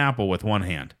peel an apple with one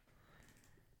hand.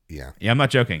 Yeah. Yeah, I'm not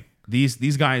joking.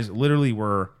 These guys literally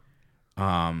were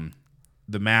the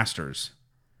masters.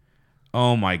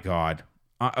 Oh my God.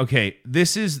 Okay,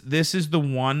 this is the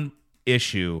one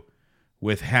issue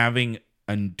with having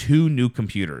two new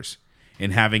computers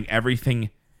and having everything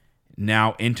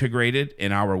now integrated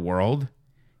in our world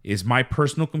is my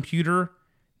personal computer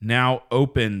now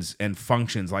opens and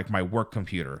functions like my work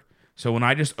computer. So when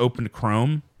I just opened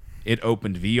Chrome, it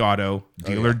opened vAuto,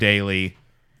 Dealer Daily,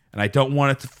 and I don't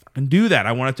want it to do that.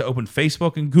 I want it to open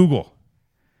Facebook and Google.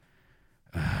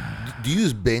 Do you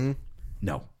use Bing?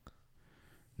 No.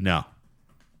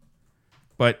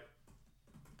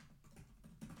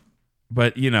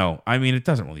 But you know, I mean, it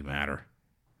doesn't really matter.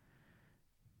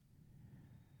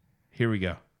 Here we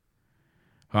go.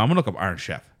 I'm gonna look up Iron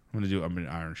Chef. I'm an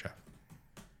Iron Chef.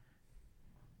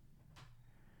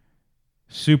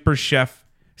 Super Chef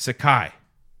Sakai.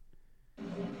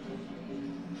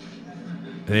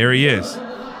 There he is.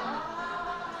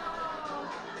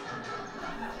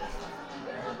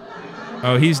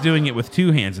 Oh, he's doing it with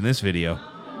two hands in this video.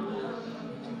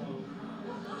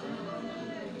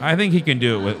 I think he can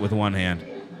do it with one hand.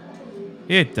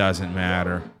 It doesn't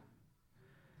matter.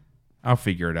 I'll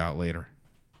figure it out later.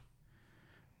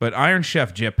 But Iron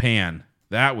Chef Japan,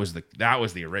 that was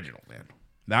the original, man.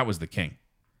 That was the king.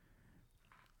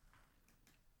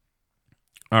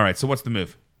 All right, so what's the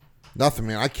move? Nothing,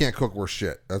 man. I can't cook worth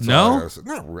shit. That's no.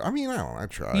 All I mean, I don't. I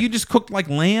try. You just cooked like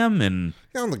lamb and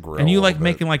on the grill, and you like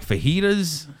making like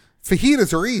fajitas.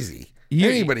 Fajitas are easy.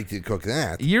 Anybody could cook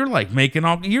that. You're like making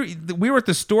all. We were at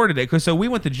the store today so we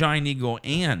went to Giant Eagle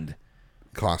and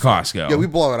Costco. Yeah, we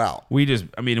blow it out. We just,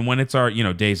 I mean, when it's our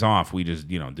days off, we just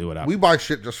do it out. We buy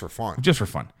shit just for fun. Just for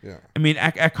fun. Yeah. I mean,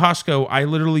 at Costco, I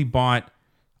literally bought.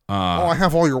 I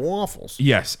have all your waffles.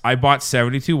 Yes, I bought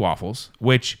 72 waffles,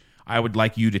 which I would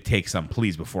like you to take some,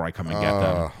 please, before I come and get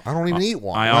them. I don't even eat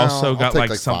one. I Well, also I'll got take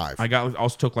like some. 5. I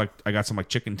got some like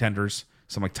chicken tenders,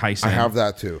 some like Tyson. I have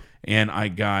that too. And I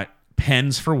got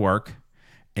pens for work,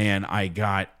 and I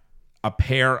got a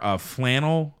pair of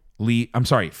fleece-lined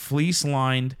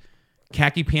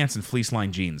khaki pants and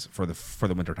fleece-lined jeans for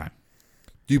the winter time.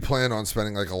 Do you plan on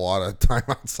spending like a lot of time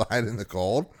outside in the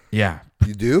cold? Yeah,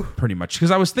 You do? pretty much.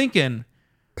 Because I was thinking.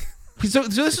 So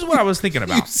this is what I was thinking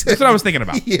about. This is what I was thinking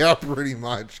about. Yeah, pretty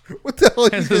much. What the hell?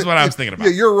 This is what I was thinking about.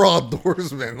 Yeah, you're a raw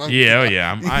outdoorsman. Yeah, oh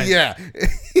yeah. Yeah.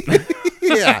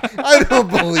 Yeah. I don't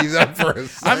believe that for a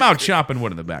second. I'm out chopping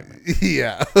wood in the back.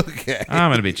 Yeah. Okay.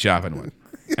 I'm gonna be chopping wood.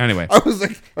 Anyway, I was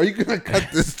like, are you going to cut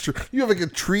this tree? You have like a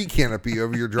tree canopy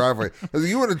over your driveway. I was like,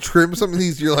 you want to trim some of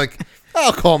these? You're like,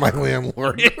 I'll call my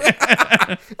landlord. I'm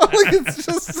like, it's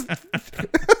just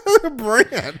a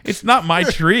brand. it's not my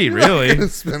tree, You're not really. gonna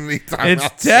spend any time It's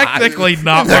outside technically in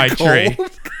not the my cold. tree.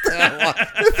 Get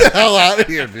the hell out of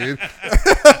here, dude.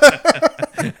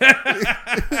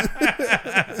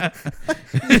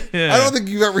 I don't think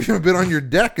you've ever even been on your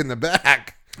deck in the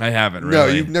back. I haven't really. No,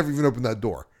 you've never even opened that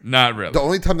door. Not really. The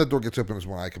only time that door gets open is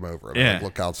when I come over and I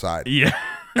look outside. Yeah.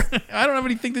 I don't have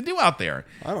anything to do out there.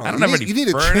 I don't know. have any You need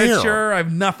a furniture. chair. I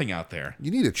have nothing out there.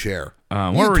 You need a chair. What you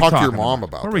are need we to talk to talking your mom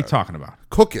about What are we that. talking about?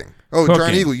 Cooking. Oh, Cooking.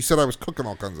 Giant Eagle, you said I was cooking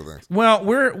all kinds of things. Well,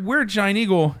 we're Giant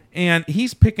Eagle, and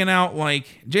he's picking out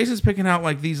Jason's picking out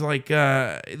these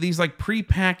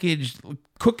prepackaged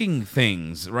cooking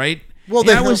things, right? Well, And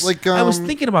they I have, was like, I was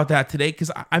thinking about that today because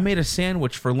I made a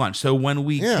sandwich for lunch. So when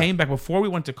we came back before we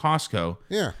went to Costco,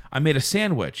 I made a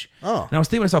sandwich. Oh. And I was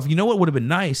thinking to myself, you know what would have been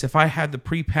nice if I had the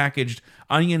prepackaged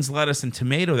onions, lettuce, and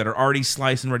tomato that are already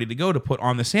sliced and ready to go to put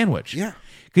on the sandwich. Yeah.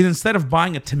 Because instead of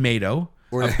buying a tomato,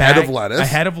 Or a head of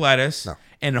lettuce.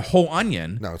 and a whole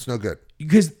onion, No, it's no good.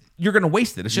 because you're gonna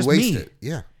waste it. It's just Waste me. it.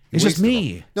 Yeah. It's just Waste it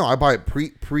me. all. No, I buy it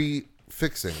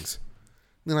pre-fixings.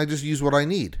 Then I just use what I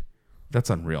need. That's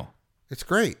unreal. It's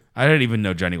great. I didn't even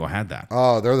know Giant Eagle had that.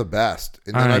 Oh, they're the best.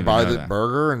 And I then didn't I even buy know the that.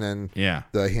 burger and then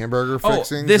the hamburger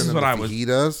fixings. this and is then what the I was-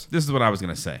 fajitas. This is what I was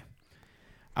gonna say.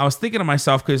 I was thinking to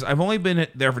myself because I've only been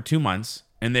there for 2 months,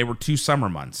 and they were 2 summer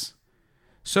months.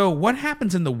 So what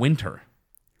happens in the winter?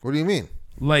 What do you mean?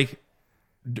 Like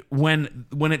when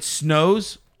it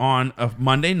snows on a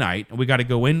Monday night, and we got to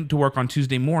go in to work on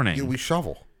Tuesday morning. Yeah, we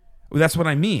shovel. That's what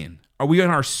I mean. Are we in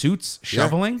our suits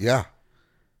shoveling? Yeah.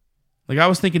 Like I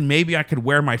was thinking maybe I could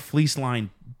wear my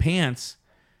fleece-lined pants,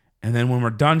 and then when we're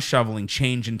done shoveling,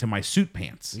 change into my suit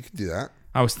pants. You can do that.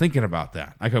 I was thinking about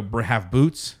that. I could have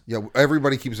boots. Yeah,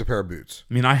 everybody keeps a pair of boots.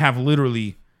 I mean, I have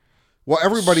literally. Well,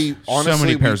 everybody, honestly,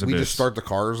 many pairs of we boots. just start the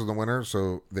cars in the winter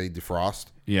so they defrost.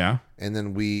 Yeah. And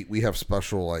then we have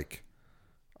special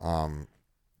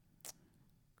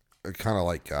kind of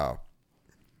like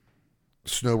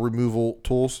snow removal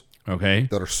tools Okay.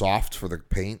 that are soft for the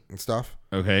paint and stuff.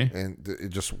 Okay. And it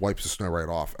just wipes the snow right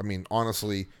off. I mean,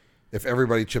 honestly, if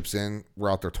everybody chips in,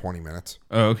 we're out there 20 minutes.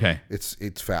 Oh, okay. It's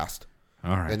fast.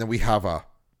 All right. And then we have a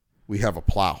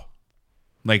plow.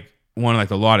 Like one of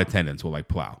the lot attendants will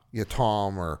plow. Yeah,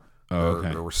 Tom or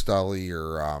Rastelli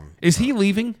or Is he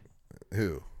leaving?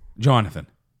 who? Jonathan.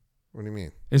 What do you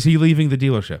mean? Is he leaving the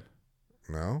dealership?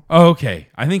 No. Oh, okay.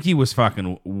 I think he was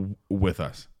fucking with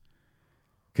us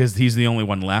because he's the only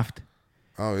one left.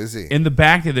 Oh, is he? In the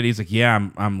back of it, he's like, "Yeah,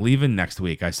 I'm leaving next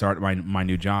week. I start my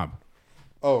new job."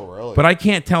 Oh, really? But I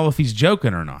can't tell if he's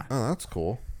joking or not. Oh, that's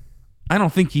cool. I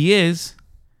don't think he is,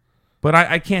 but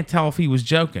I can't tell if he was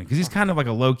joking because he's kind of like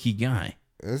a low key guy.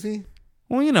 Is he?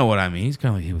 Well, you know what I mean. He's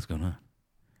kind of like, "Hey, what's going on?"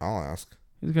 I'll ask.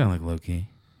 He's kind of like low key,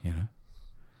 you know.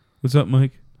 What's up,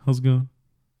 Mike? How's it going?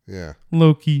 Yeah.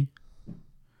 Low key,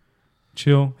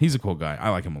 chill. He's a cool guy. I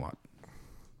like him a lot.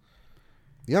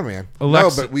 Yeah, man.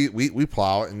 Alexa- No, but we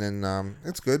plow it and then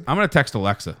it's good. I'm gonna text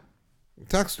Alexa.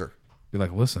 Text her. Be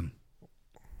like, listen,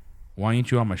 why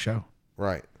ain't you on my show?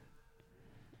 Right.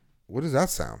 What does that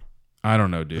sound? I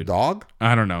don't know, A dude. dog?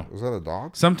 I don't know. Was that a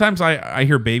dog? Sometimes I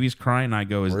hear babies crying and I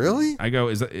go, Really? I go,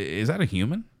 is that a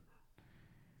human?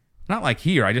 Not like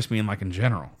here. I just mean like in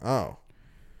general. Oh.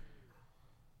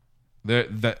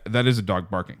 That is a dog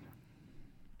barking.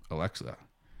 Alexa.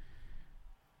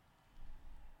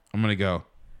 I'm gonna go,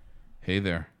 hey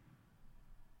there.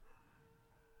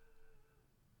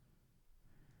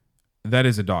 That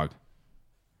is a dog.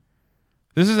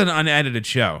 This is an unedited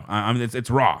show. I mean, it's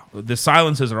raw. The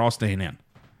silences are all staying in.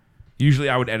 Usually,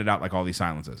 I would edit out all these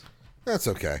silences. That's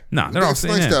okay. No, they're all It's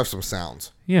staying nice in. to have some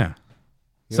sounds. Yeah,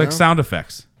 it's You like know? sound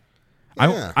effects.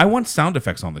 Yeah. I want sound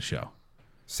effects on the show.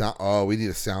 We need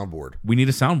a soundboard. We need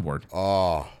a soundboard.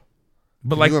 Oh.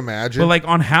 But Can you imagine? But like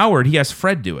on Howard, he has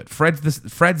Fred do it.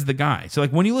 Fred's the guy. So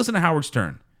like when you listen to Howard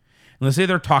Stern, and let's say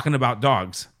they're talking about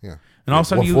dogs, Yeah. and all of a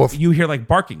sudden Woof, woof. you hear like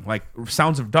barking, like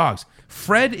sounds of dogs.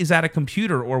 Fred is at a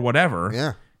computer or whatever,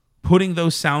 Yeah. putting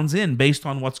those sounds in based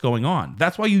on what's going on.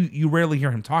 That's why you rarely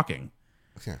hear him talking.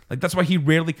 Yeah. Like that's why he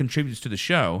rarely contributes to the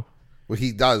show. Well,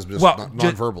 he does, but Well,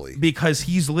 non-verbally. because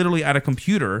he's literally at a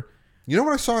computer. You know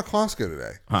what I saw at COSTCO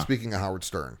today? Speaking of Howard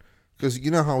Stern. Because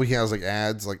you know how he has like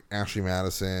ads like Ashley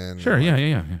Madison. Sure,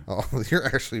 yeah. Oh, your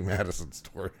Ashley Madison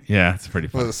story. Yeah, it's pretty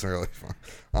fun. That's really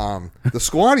fun. The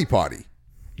Squatty Potty.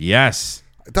 Yes.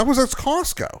 That was at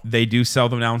Costco. They do sell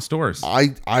them now in stores.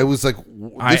 I was like,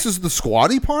 this is the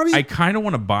Squatty Potty? I kind of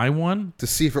want to buy one. To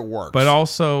see if it works. But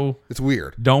also... It's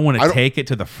weird. Don't want to take it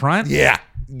to the front. Yeah.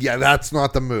 Yeah, that's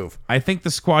not the move. I think the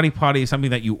Squatty Potty is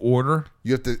something that you order.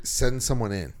 You have to send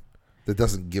someone in that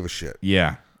doesn't give a shit.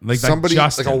 Yeah. Like somebody,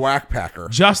 Justin. like a whack packer.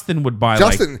 Justin would buy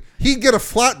he'd get a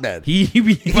flatbed. He'd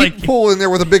be He'd pull in there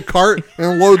with a big cart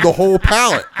and load the whole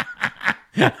pallet.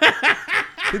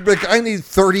 He'd be like, I need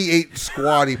 38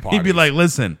 Squatty Potties. He'd be like,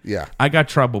 listen, yeah, I got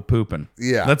trouble pooping.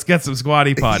 Yeah. Let's get some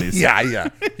Squatty Potties. yeah.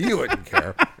 He wouldn't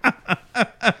care.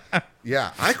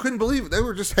 Yeah, I couldn't believe it. They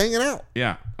were just hanging out.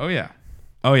 Yeah. Oh,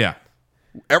 yeah.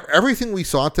 Everything we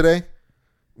saw today,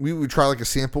 we would try like a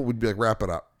sample. We'd be like, wrap it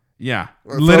up. Yeah.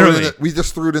 Literally. We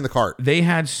just threw it in the cart. They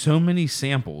had so many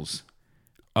samples.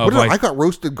 I got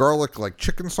roasted garlic, like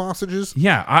chicken sausages.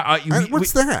 Yeah.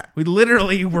 What's that? We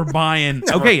literally were buying.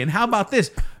 Okay, and how about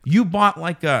this? You bought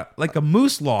like a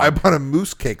moose log. I bought a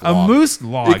moose cake log. A moose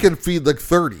log. It can feed like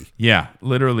 30. Yeah,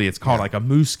 literally. It's called like a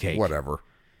moose cake. Whatever.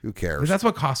 Who cares? Because that's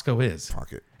what Costco is.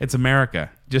 Fuck it. It's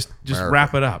America. Just America.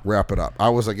 wrap it up. Wrap it up. I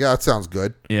was like, yeah, that sounds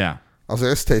good. Yeah. I was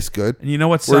like, this tastes good. And you know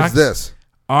what Where's sucks? this?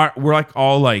 We're like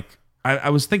all like, I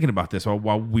was thinking about this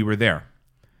while we were there.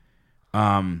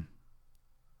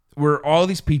 We're all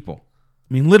these people.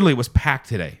 I mean, literally it was packed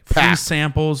today. Free Packed.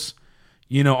 samples,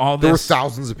 all this. There were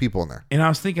thousands of people in there. And I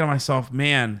was thinking to myself,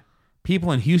 man,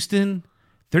 people in Houston,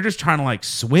 they're just trying to like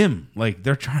swim. Like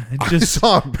they're trying to just. I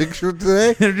saw a picture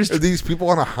today. They're just of these people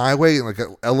on a highway in like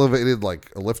an elevated,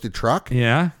 like a lifted truck.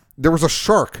 Yeah. There was a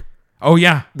shark. Oh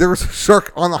yeah. There was a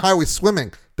shark on the highway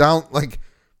swimming down. Like,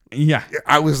 yeah.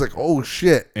 I was like, oh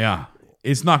shit. Yeah.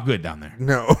 It's not good down there.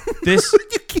 No. This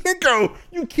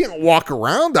You can't walk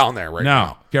around down there right now.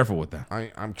 No. Careful with that.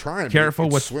 I'm trying. Careful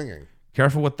with swinging.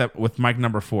 Careful with that with mic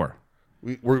number 4.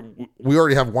 We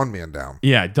already have one man down.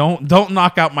 Yeah. Don't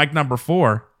knock out mic number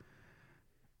 4.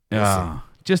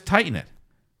 Just tighten it.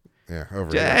 Yeah,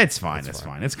 over here. It's fine. It's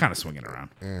fine. It's kind of swinging around.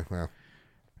 Yeah, well.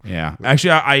 Yeah.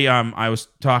 Actually, I was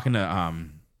talking to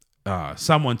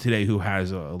someone today who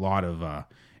has a lot of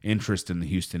interest in the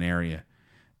Houston area,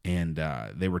 and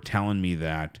they were telling me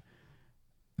that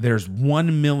there's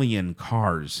 1 million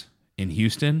cars in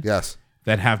Houston. Yes.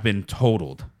 That have been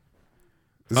totaled.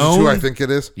 Is this who I think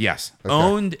it is? Yes. Okay.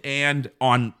 Owned and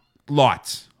on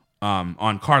lots,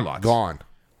 on car lots. Gone.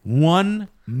 1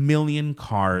 million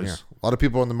cars. Yeah. A lot of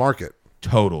people in the market.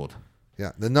 Totaled.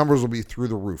 Yeah. The numbers will be through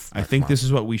the roof. I think this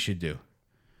is what we should do.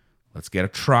 Let's get a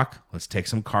truck. Let's take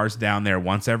some cars down there.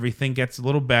 Once everything gets a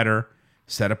little better,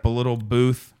 set up a little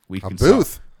booth. We can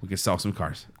sell some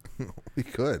cars. We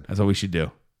could. That's what we should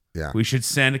do. Yeah. We should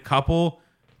send a couple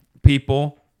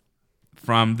people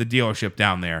from the dealership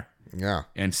down there. Yeah.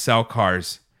 And sell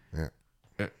cars.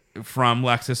 Yeah. From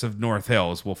Lexus of North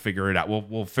Hills. We'll figure it out.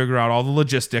 We'll figure out all the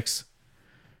logistics.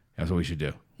 That's what we should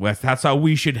do. That's how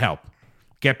we should help.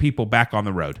 Get people back on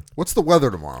the road. What's the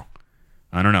weather tomorrow?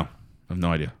 I don't know. I have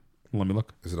no idea. Let me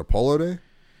look. Is it a polo day?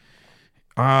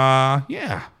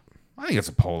 Yeah. I think it's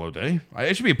a polo day.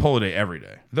 It should be a polo day every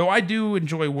day. Though I do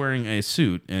enjoy wearing a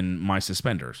suit and my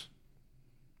suspenders.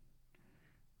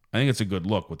 I think it's a good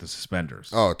look with the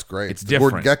suspenders. Oh, it's great. It's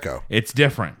different. Gordon Gecko. It's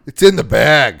different. It's in the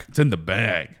bag. It's in the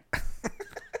bag.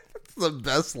 It's the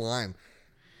best line.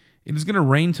 It is going to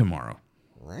rain tomorrow.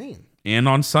 Rain? And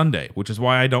on Sunday, which is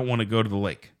why I don't want to go to the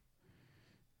lake.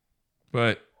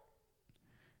 But,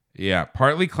 yeah,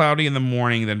 partly cloudy in the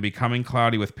morning, then becoming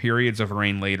cloudy with periods of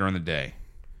rain later in the day.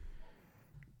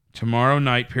 Tomorrow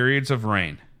night, periods of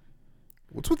rain.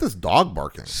 What's with this dog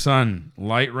barking? Sun,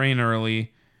 light rain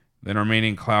early, then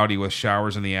remaining cloudy with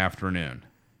showers in the afternoon.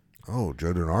 Oh,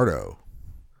 Joe DiNardo.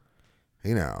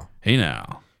 Hey now.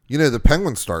 You know, the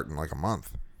Penguins start in like a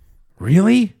month.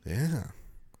 Really? Yeah.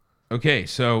 Okay,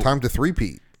 so time to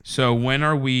three-peat. So when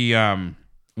are we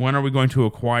going to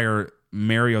acquire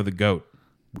Mario the goat?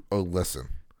 Oh, listen.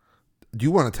 Do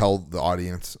you want to tell the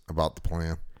audience about the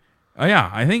plan? Oh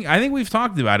yeah, I think we've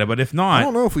talked about it, but if not, I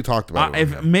don't know if we talked about it.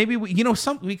 If maybe we,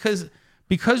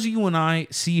 because you and I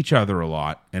see each other a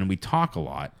lot and we talk a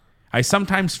lot. I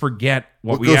sometimes forget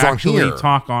what we goes on actually here.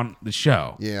 talk on the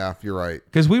show. Yeah, you're right.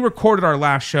 Because we recorded our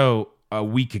last show a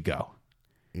week ago.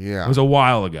 Yeah. It was a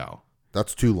while ago.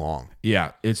 That's too long.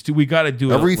 Yeah, we got to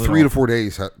do Every a little, 3 to 4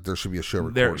 days, there should be a show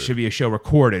recorded. There should be a show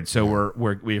recorded, so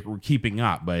we're keeping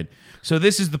up. But so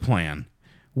this is the plan.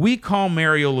 We call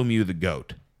Mario Lemieux the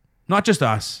GOAT, not just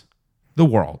us, the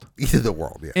world. The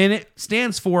world, yeah. And it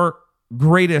stands for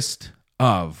greatest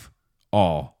of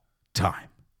all time.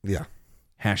 Yeah.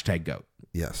 Hashtag GOAT.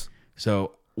 Yes.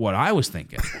 So what I was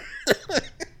thinking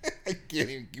I can't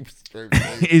even keep a straight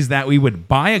face. is that we would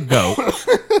buy a goat.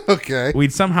 Okay.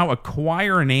 We'd somehow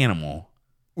acquire an animal.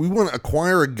 We want to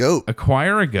acquire a goat.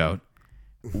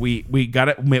 We got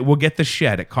it. We'll get the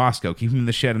shed at Costco. Keep him in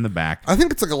the shed in the back. I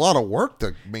think it's like a lot of work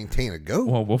to maintain a goat.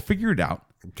 Well, we'll figure it out.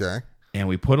 Okay. And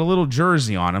we put a little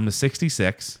jersey on him, the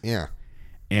 66. Yeah.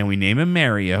 And we name him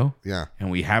Mario. Yeah.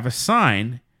 And we have a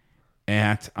sign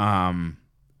at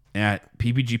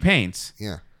PPG Paints.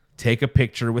 Yeah. Take a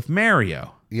picture with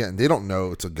Mario. Yeah, and they don't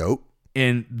know it's a goat.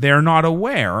 And they're not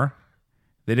aware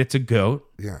that it's a goat.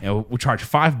 Yeah. And we'll charge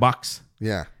 $5.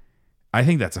 Yeah. I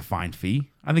think that's a fine fee.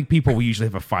 I think people will usually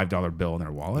have a $5 bill in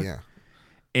their wallet. Yeah.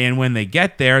 And when they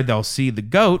get there, they'll see the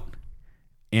goat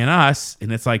and us,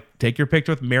 and it's like, take your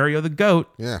picture with Mario the goat.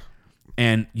 Yeah.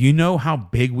 And you know how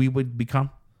big we would become?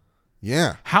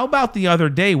 Yeah. How about the other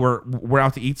day we're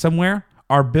out to eat somewhere?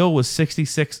 Our bill was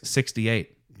 $66.68.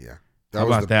 Yeah. How was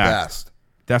about the that? best.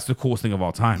 That's the coolest thing of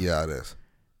all time. Yeah, it is.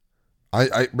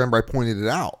 I remember I pointed it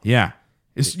out. Yeah.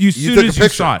 You took a you picture.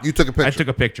 saw it. You took a picture. I took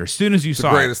a picture. As soon as you the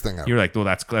saw greatest it, thing ever. you're like, well,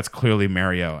 that's clearly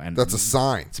Mario. And That's a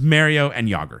sign. it's Mario and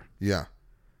Yager. Yeah.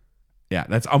 Yeah,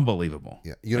 that's unbelievable.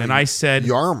 Yeah. And I said,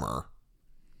 Yarmer,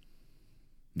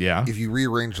 yeah. if you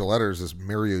rearrange the letters, is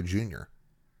Mario Jr.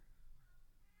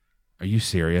 Are you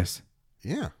serious?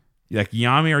 Yeah. Like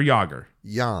Yami or Yager?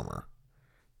 Yarmer.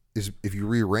 Is if you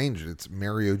rearrange it, it's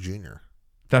Mario Jr.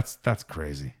 That's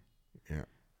crazy. Yeah.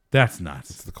 That's nuts.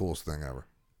 It's the coolest thing ever.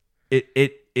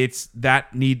 It's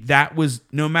that was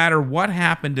no matter what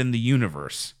happened in the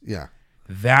universe, Yeah.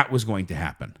 that was going to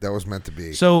happen. That was meant to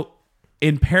be. So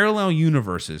in parallel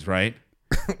universes, right?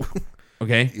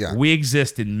 Okay. Yeah. We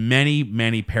exist in many,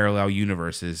 many parallel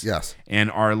universes. Yes. And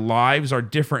our lives are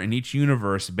different in each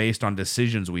universe based on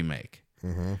decisions we make.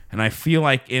 Mm-hmm. And I feel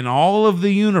like in all of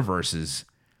the universes,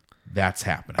 that's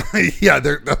happening. Yeah,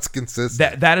 that's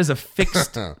consistent. That is a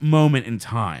fixed moment in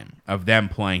time of them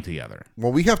playing together.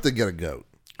 Well, we have to get a goat.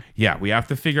 Yeah, we have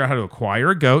to figure out how to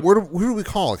acquire a goat. Where do we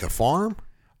call it? Like a farm?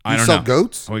 I don't sell know.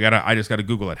 goats? I just gotta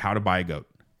Google it. How to buy a goat.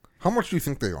 How much do you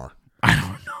think they are? I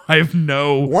don't know. I have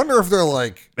no. Wonder if they're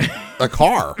like a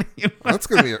car. That's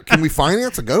gonna be. Can we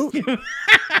finance a goat?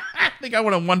 I think I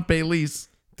want a one-pay lease.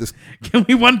 Does Can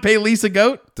we one-pay lease a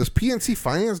goat? PNC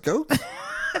finance goats?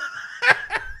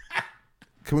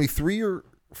 Can we 3-year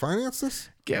finance this?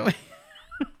 Can we?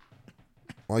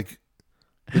 Like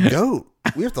the goat.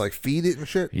 We have to like feed it and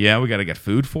shit. Yeah, we gotta get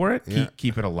food for it. Yeah.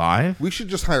 Keep it alive. We should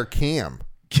just hire Cam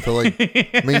to like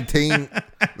maintain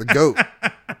the goat.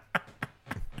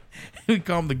 We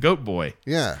call him the Goat Boy.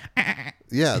 Yeah.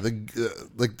 Yeah.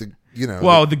 The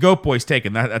Well, the Goat Boy's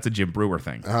taken. That's a Jim Brewer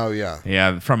thing. Oh yeah.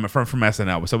 Yeah, from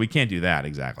SNL. So we can't do that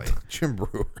exactly. Jim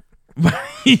Brewer. But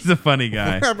he's a funny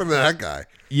guy. What happened to that guy?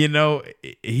 You know,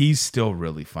 he's still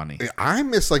really funny. I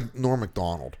miss like Norm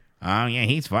Macdonald. Oh yeah,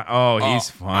 he's fun. Oh, he's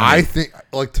funny. I think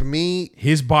like to me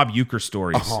His Bob Euchre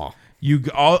stories. Uh-huh. You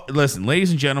all listen,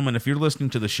 ladies and gentlemen. If you're listening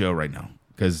to the show right now,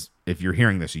 because if you're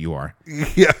hearing this, you are.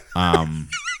 Yeah.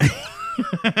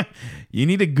 You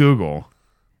need to Google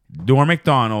Norm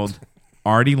Macdonald,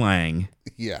 Artie Lang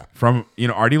Yeah. from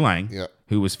Artie Lang, Yeah.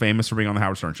 who was famous for being on the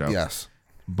Howard Stern show. Yes.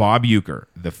 Bob Euchre,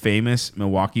 the famous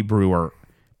Milwaukee Brewer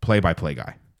play-by-play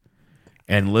guy,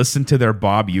 and listen to their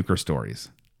Bob Euchre stories.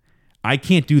 I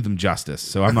can't do them justice,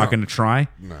 so I'm not going to try.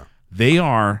 No. They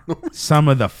are some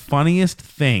of the funniest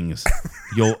things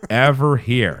you'll ever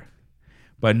hear.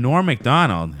 But Norm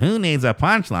Macdonald, who needs a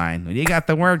punchline when you got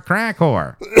the word crack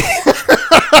whore?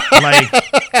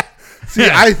 See,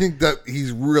 I think that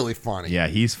he's really funny. Yeah,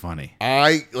 he's funny.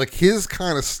 I like his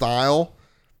kind of style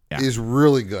is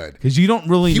really good. Because you don't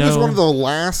really know. He was one of the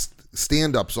last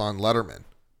stand-ups on Letterman,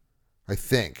 I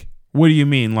think. What do you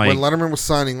mean? Like When Letterman was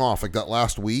signing off, like that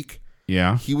last week,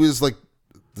 yeah, he was like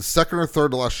the second or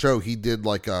third to last show, he did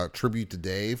like a tribute to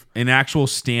Dave. An actual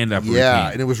stand-up Yeah,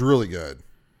 routine. and it was really good.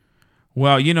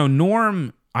 Well,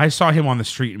 Norm, I saw him on the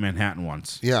street in Manhattan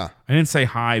once. Yeah. I didn't say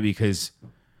hi because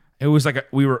it was like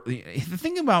the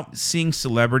thing about seeing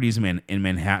celebrities in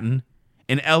Manhattan,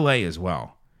 in LA as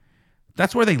well.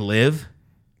 That's where they live.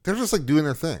 They're just like doing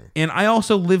their thing. And I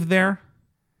also live there.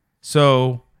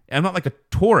 So I'm not like a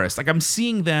tourist. Like, I'm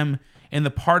seeing them in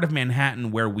the part of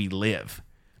Manhattan where we live.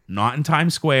 Not in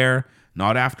Times Square,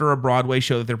 not after a Broadway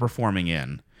show that they're performing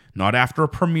in, not after a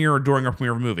premiere or during a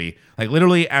premiere of a movie. Like,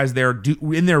 literally as they're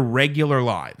in their regular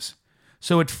lives.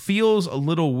 So it feels a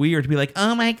little weird to be like,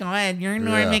 oh my God, you're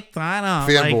Norm Macdonald.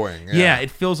 Fanboying. Like, yeah,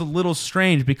 it feels a little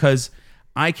strange because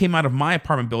I came out of my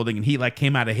apartment building and he like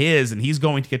came out of his and he's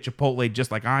going to get Chipotle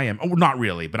just like I am. Oh, not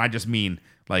really, but I just mean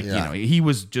like, you know, he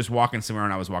was just walking somewhere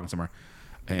and I was walking somewhere.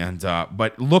 And,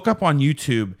 but look up on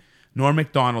YouTube, Norm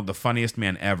Macdonald, the funniest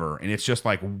man ever. And it's just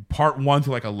like part 1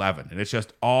 through like 11. And it's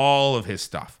just all of his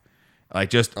stuff. Like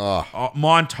just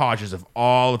montages of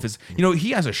all of his, you know,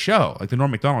 he has a show like the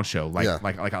Norm Macdonald show, like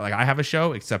I have a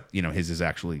show, except you know his is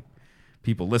actually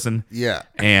people listen,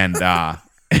 and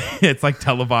it's like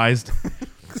televised.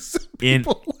 In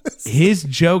his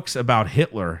jokes about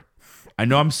Hitler, I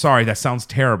know I'm sorry that sounds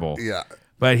terrible,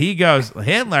 but he goes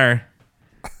Hitler,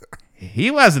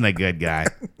 he wasn't a good guy.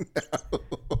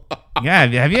 Yeah,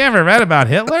 have you ever read about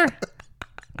Hitler?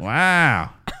 Wow.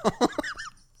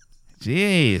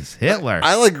 Jeez, Hitler.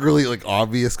 I like really like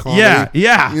obvious comedy.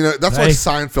 Yeah. You know, that's why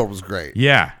Seinfeld was great.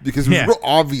 Yeah. Because it was real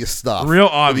obvious stuff. Real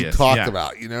obvious. That he talked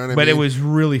about, you know what I mean? But it was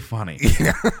really funny.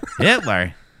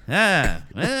 Hitler. Hitler.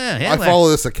 I follow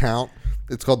this account.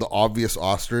 It's called The Obvious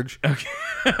Ostrich. Okay.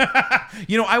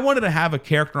 You know, I wanted to have a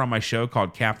character on my show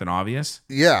called Captain Obvious.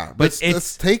 Yeah, but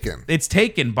it's taken. It's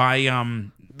taken by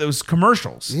those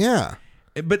commercials. Yeah.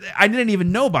 But I didn't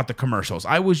even know about the commercials.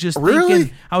 I was just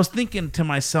thinking. I was thinking to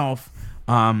myself,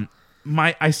 I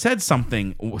said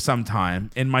something sometime,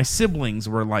 and my siblings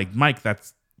were like, "Mike,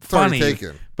 that's funny,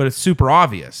 but it's super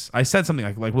obvious." I said something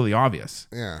like really obvious.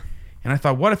 Yeah. And I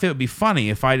thought, what if it would be funny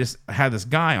if I just had this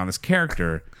guy on this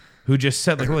character who just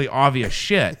said like really obvious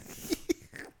shit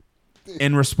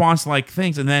in response to like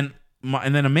things, and then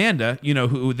Amanda, you know,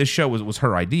 who this show was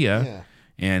her idea,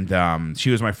 and she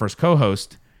was my first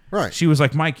co-host. Right. She was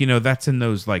like, Mike, you know, that's in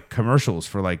those like commercials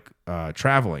for like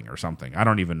traveling or something. I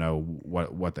don't even know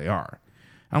what they are.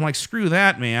 I'm like, screw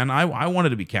that, man. I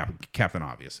wanted to be Captain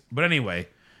Obvious. But anyway,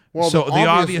 well, so the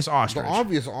obvious ostrich. The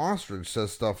obvious ostrich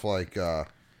says stuff like,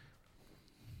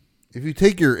 if you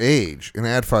take your age and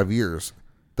add 5 years,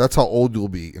 that's how old you'll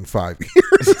be in 5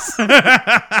 years.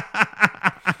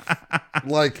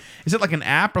 Like, is it like an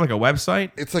app or like a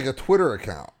website? It's like a Twitter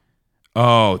account.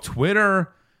 Oh,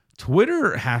 Twitter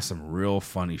has some real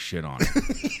funny shit on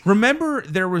it. Remember,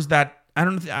 there was that. I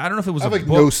don't know if it was. I have like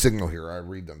book. No signal here. I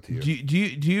read them to you.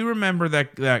 Do you remember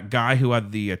that guy who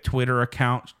had the Twitter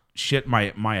account? Shit,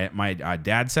 my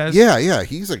dad says. Yeah,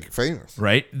 he's like famous,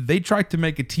 right? They tried to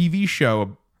make a TV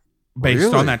show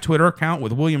based on that Twitter account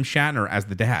with William Shatner as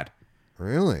the dad.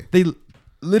 Really? They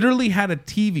literally had a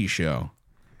TV show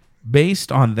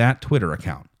based on that Twitter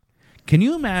account. Can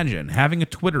you imagine having a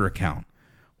Twitter account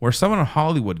where someone in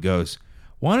Hollywood goes,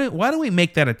 why don't we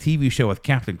make that a TV show with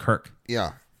Captain Kirk?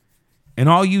 Yeah. And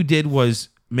all you did was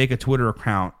make a Twitter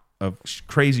account of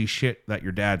crazy shit that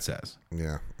your dad says.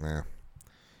 Yeah.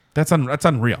 That's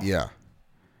unreal. Yeah.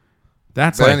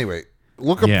 But anyway,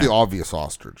 look up The Obvious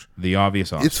Ostrich. The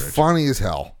Obvious Ostrich. It's funny as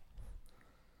hell.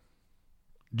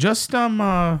 Just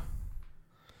whoever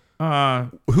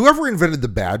invented the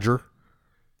badger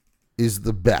is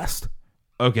the best.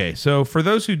 Okay, so for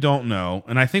those who don't know,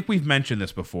 and I think we've mentioned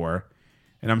this before,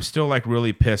 and I'm still like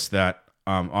really pissed that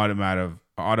automotive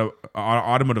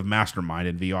mastermind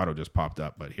and V-Auto just popped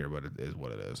up, but here what it is.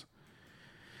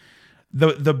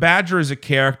 The Badger is a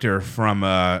character from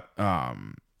a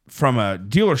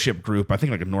dealership group, I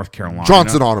think like in North Carolina.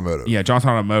 Johnson Automotive. Yeah,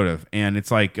 Johnson Automotive, and it's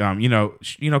like come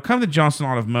to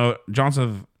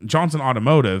Johnson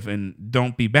Automotive and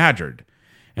don't be badgered.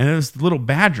 And there's this little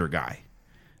badger guy.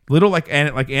 Little like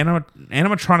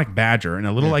animatronic badger in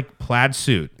a little like plaid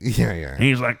suit. Yeah. And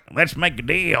he's like, let's make a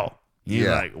deal. He's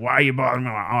like, why are you bothering me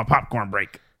on a popcorn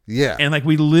break? Yeah. And like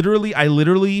I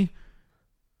literally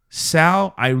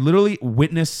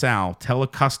witnessed Sal tell a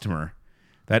customer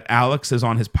that Alex is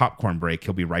on his popcorn break.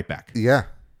 He'll be right back. Yeah.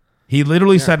 He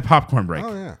literally said popcorn break.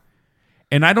 Oh yeah.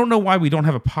 And I don't know why we don't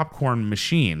have a popcorn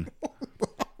machine.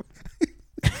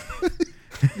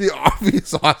 The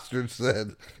Obvious Ostrich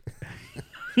said,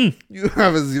 you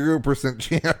have a 0%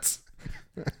 chance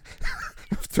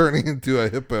of turning into a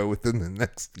hippo within the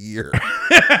next year.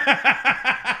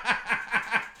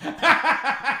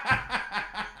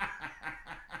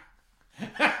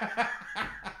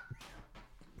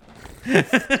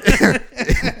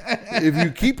 If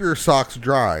you keep your socks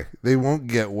dry, they won't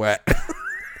get wet.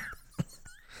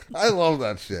 I love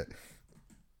that shit.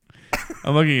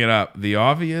 I'm looking it up. The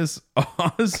Obvious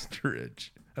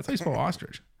Ostrich. That's how you spell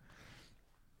ostrich.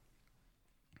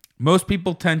 Most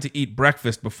people tend to eat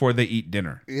breakfast before they eat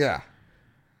dinner. Yeah.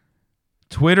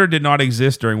 Twitter did not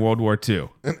exist during World War II.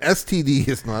 An STD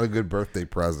is not a good birthday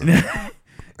present.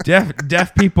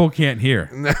 Deaf people can't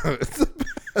hear. No, it's the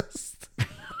best.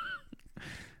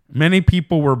 Many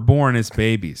people were born as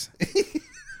babies.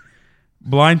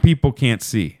 Blind people can't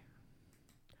see.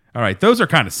 All right, those are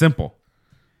kind of simple.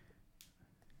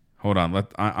 Hold on,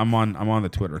 I'm on the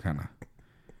Twitter kind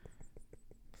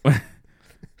of.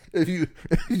 If you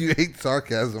hate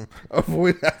sarcasm,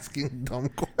 avoid asking dumb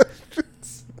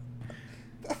questions.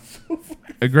 That's so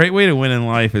funny. A great way to win in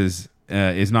life is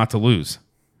not to lose.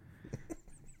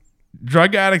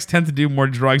 Drug addicts tend to do more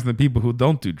drugs than people who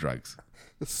don't do drugs.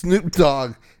 Snoop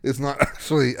Dogg is not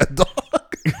actually a dog.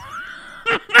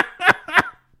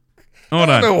 Hold on.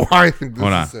 I don't know why I think this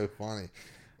Hold on. is so funny.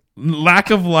 Lack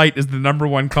of light is the number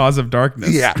one cause of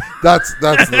darkness. Yeah, that's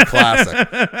the classic.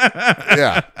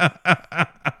 Yeah.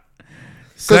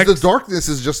 Because the darkness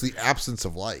is just the absence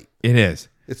of light. It is.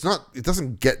 It's not. It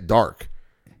doesn't get dark.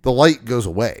 The light goes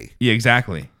away. Yeah,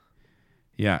 exactly.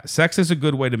 Yeah, sex is a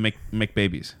good way to make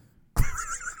babies.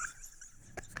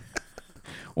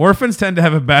 Orphans tend to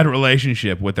have a bad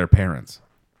relationship with their parents.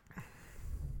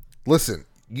 Listen,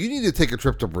 you need to take a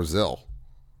trip to Brazil.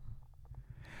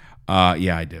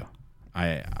 Yeah, I do.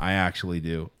 I actually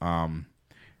do.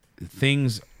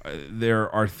 There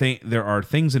are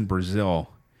things in Brazil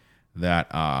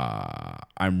that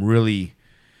I'm really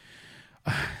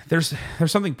there's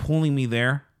something pulling me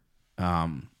there,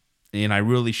 and I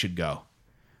really should go.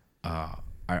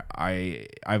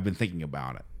 I've been thinking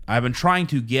about it. I've been trying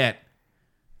to get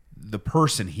the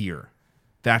person here.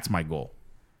 That's my goal,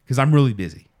 because I'm really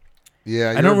busy.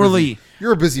 Yeah,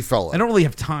 you're a busy fella. I don't really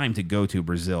have time to go to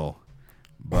Brazil,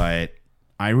 but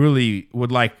I really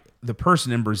would like the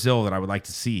person in Brazil that I would like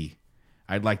to see.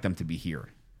 I'd like them to be here.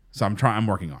 So I'm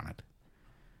working on it.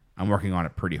 I'm working on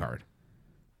it pretty hard.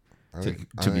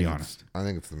 To be honest, I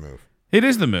think it's the move. It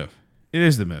is the move. It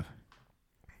is the move.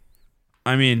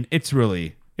 I mean, it's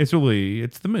the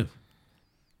move.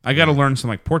 I got to learn some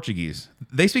like Portuguese.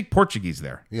 They speak Portuguese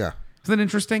there. Yeah. Isn't that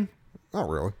interesting? Not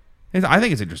really. I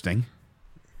think it's interesting.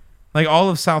 Like all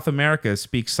of South America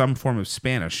speaks some form of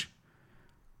Spanish,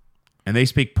 and they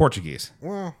speak Portuguese.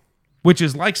 Well, which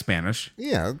is like Spanish.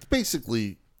 Yeah, it's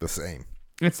basically the same.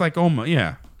 It's like almost,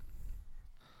 yeah.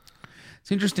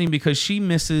 It's interesting because she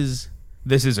misses.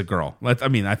 This is a girl. I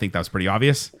think that was pretty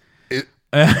obvious.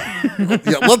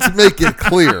 Yeah, let's make it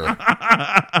clear.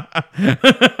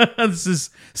 This is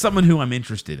someone who I'm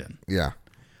interested in. Yeah.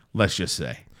 Let's just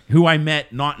say. Who I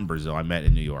met not in Brazil. I met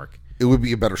in New York. It would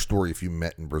be a better story if you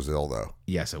met in Brazil, though.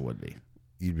 Yes, it would be.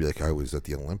 You'd be like, I was at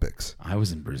the Olympics. I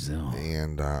was in Brazil.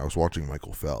 And I was watching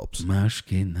Michael Phelps. Mais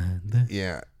que nada.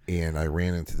 Yeah. And I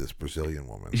ran into this Brazilian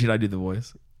woman. Should I do the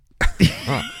voice?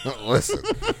 Listen.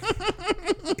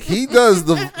 He does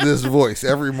this voice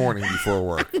every morning before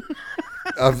work.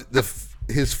 Of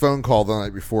his phone call the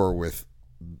night before with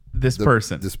this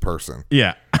person. This person.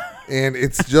 Yeah. And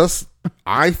it's just,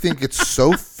 I think it's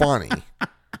so funny.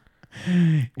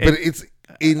 But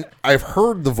I've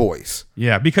heard the voice.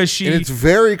 Yeah, because and it's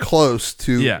very close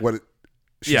to what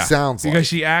she sounds like. Because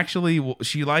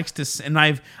she likes to, and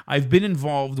I've been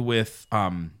involved with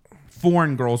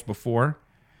foreign girls before,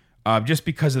 just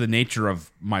because of the nature of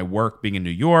my work being in New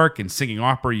York and singing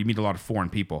opera. You meet a lot of foreign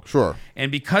people. Sure.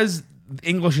 And because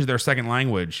English is their second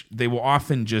language, they will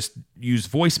often just use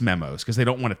voice memos because they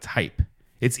don't want to type.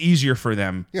 It's easier for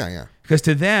them. Yeah. Because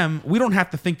to them, we don't have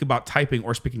to think about typing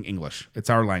or speaking English. It's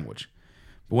our language.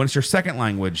 But when it's your second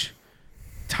language,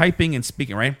 typing and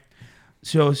speaking, right?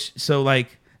 So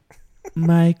like,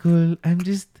 Michael,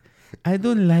 I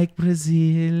don't like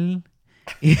Brazil.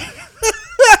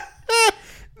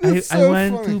 I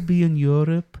want to be in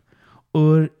Europe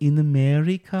or in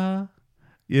America,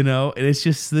 and it's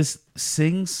just this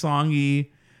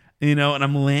sing-songy, and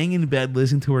I'm laying in bed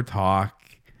listening to her talk.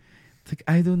 It's like,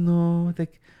 I don't know,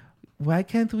 like, why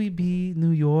can't we be New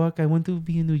York? I want to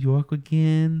be in New York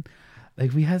again.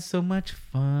 Like, we had so much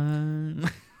fun.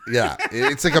 Yeah,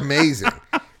 it's like amazing.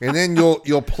 And then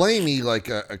you'll play me like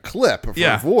a clip of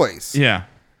her voice. Yeah.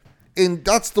 And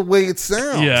that's the way it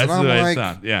sounds. Yeah, that's and the way like, it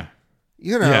sounds. Yeah.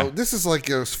 This is like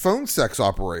a phone sex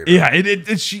operator. Yeah, it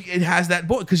has that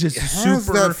because it's has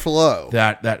super that flow.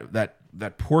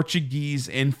 That Portuguese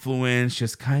influence,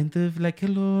 just kind of like,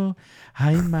 hello,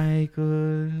 hi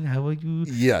Michael, how are you?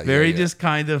 Yeah, very just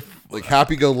kind of like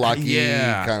happy-go-lucky,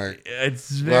 kind of.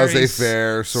 It's very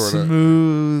laissez-faire, sort of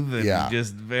smooth, and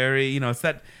just very, it's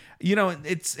that,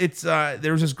 it's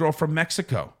there was this girl from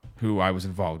Mexico who I was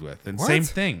involved with, and What? same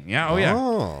thing. Yeah, oh yeah.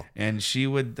 Oh. And she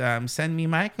would send me,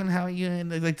 Michael, how are you?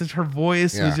 And like just her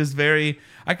voice Yeah. was just very.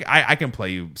 I can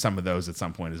play you some of those at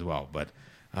some point as well, but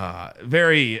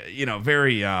very,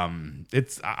 very.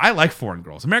 I like foreign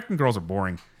girls. American girls are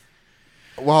boring.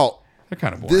 Well, They're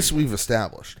kind of boring. this we've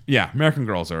established. Yeah, American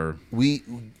girls are.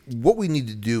 What we need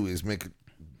to do is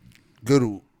go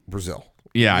to Brazil.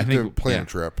 Yeah, We I need think to plan yeah. a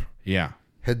trip. Yeah,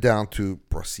 Head down to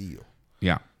Brazil,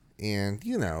 yeah. and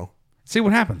See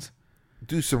what happens.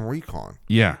 do some recon.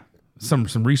 Yeah, some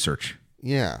research.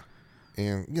 Yeah,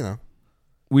 and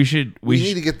We should. we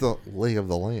need to get the lay of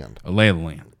the land. a lay of the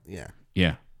land. Yeah,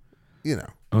 Yeah.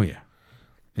 Oh yeah.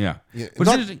 Yeah. yeah. But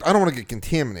I it's- don't want to get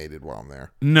contaminated while I'm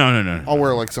there. No. I'll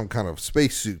wear like some kind of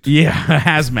spacesuit. Yeah,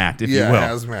 hazmat, if you will.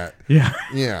 hazmat. Yeah.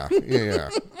 Yeah.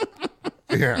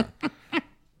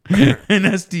 An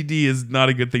STD is not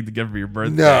a good thing to get for your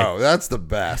birthday. No, that's the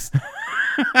best.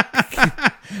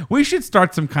 We should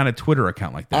start some kind of Twitter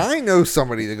account like that. I know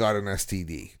somebody that got an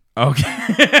STD. Okay.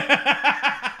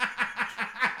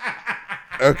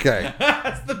 Okay.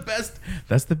 That's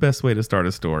the best way to start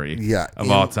a story. Yeah,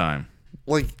 Of all time.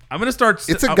 Like, I'm gonna start.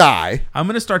 it's a guy, I'm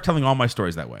gonna start telling all my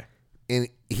stories that way. and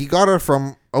he got it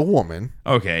from a woman.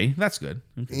 Okay, that's good.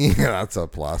 Yeah, that's a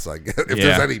plus, I guess. If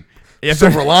Yeah. there's any If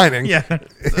silver lining. Yeah.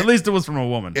 At least it was from a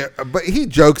woman. Yeah, but he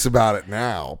jokes about it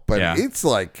now. But Yeah. it's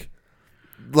like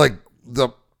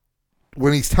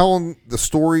when he's telling the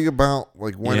story about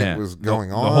like when Yeah. it was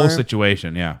going on. The whole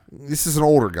situation. Yeah. This is an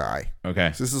older guy.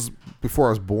 Okay. This is before I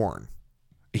was born.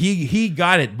 He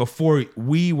got it before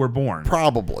we were born.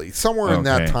 Probably somewhere in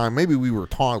that Okay. time. Maybe we were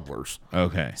toddlers.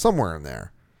 Okay. Somewhere in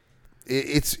there.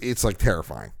 It's like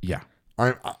terrifying. Yeah.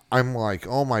 I'm like,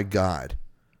 oh my God.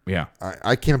 Yeah.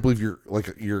 I can't believe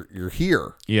you're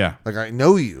here. Yeah. Like, I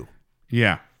know you.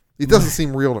 Yeah. It doesn't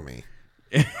seem real to me.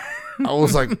 I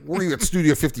was like, were you at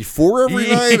Studio 54 every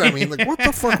night? I mean, like, what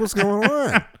the fuck was going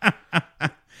on?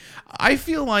 I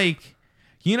feel like,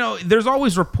 there's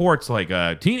always reports like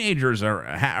teenagers are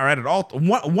at an alt.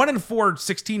 One in 4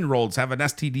 16-year-olds have an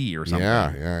STD or something.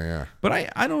 Yeah. But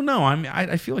I don't know.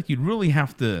 I feel like you'd really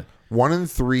have to 1 in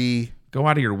 3 go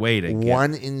out of your way to get.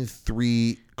 1 in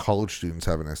 3 college students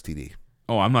have an STD.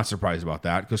 Oh, I'm not surprised about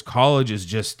that because college is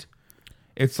just,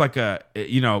 it's like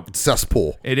It's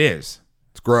cesspool. it is.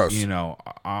 It's gross.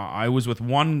 I was with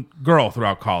one girl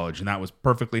throughout college and that was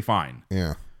perfectly fine.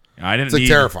 Yeah. I didn't It's like need,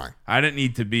 terrifying. I didn't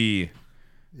need to be,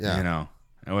 Yeah.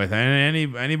 with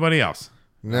anybody else.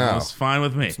 No. It's fine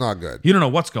with me. It's not good. You don't know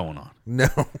what's going on. No.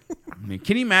 I mean,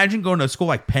 can you imagine going to a school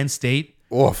like Penn State,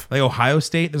 Oof. like Ohio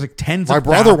State? There's like tens. My of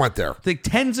brother went there. Like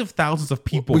tens of thousands of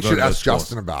people. We go should to those ask schools.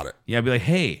 Justin about it. Yeah, be like,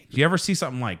 hey, do you ever see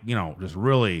something like just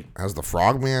really? Has the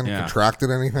frogman Yeah.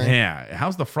 contracted anything? Yeah,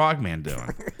 how's the frogman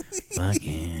doing?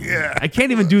 Yeah, I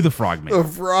can't even do the frogman. The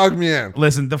frogman.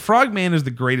 Listen, the frogman is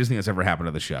the greatest thing that's ever happened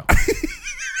to the show.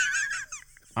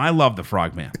 I love the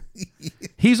frogman.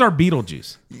 He's our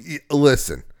Beetlejuice.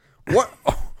 Listen, what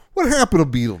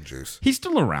happened to Beetlejuice? He's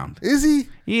still around. Is he?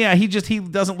 Yeah, he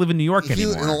doesn't live in New York He's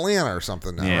anymore. in Atlanta or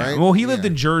something now, Yeah. right? Well, he lived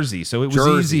Yeah. in Jersey, so it was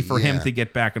Jersey, easy for him yeah. to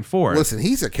get back and forth. Listen,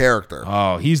 he's a character.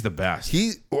 Oh, he's the best.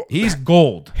 He's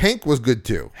gold. Hank was good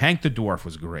too. Hank the Dwarf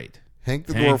was great. Hank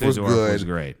the Dwarf was good. Was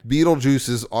great. Beetlejuice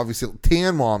is obviously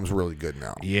Tan Mom's really good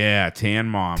now. Yeah, Tan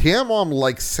Mom. Tan Mom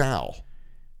likes Sal.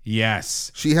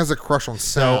 Yes. She has a crush on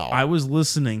So Sal. I was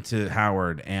listening to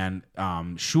Howard and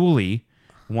Shuley,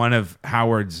 one of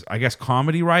Howard's, I guess,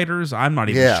 comedy writers. I'm not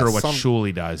even sure what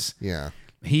Shuley does. Yeah.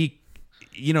 He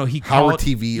Howard called,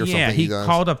 TV or something. Yeah, he does.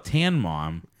 called up Tan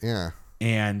Mom. Yeah.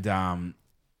 And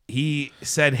he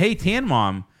said, "Hey, Tan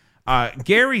Mom,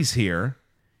 Gary's here.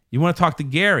 You want to talk to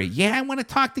Gary?" "Yeah, I want to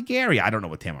talk to Gary." I don't know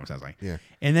what Tan Mom sounds like. Yeah.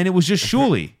 And then it was just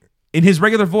Shuley in his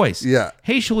regular voice. Yeah.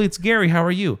 "Hey, Shuley, it's Gary. How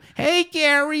are you?" "Hey,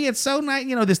 Gary, it's so nice."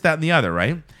 This, that, and the other,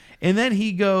 right? And then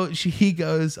he goes, "Hey,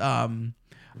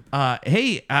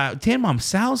 Tan Mom,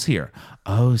 Sal's here."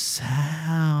 "Oh,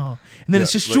 Sal." And then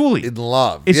it's just Shuley. In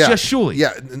love. It's Yeah. just Shuley.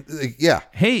 Yeah.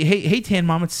 Hey, Tan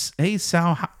Mom. Hey,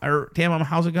 Sal, or Tan Mom.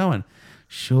 How's it going?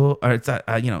 Sure. Or it's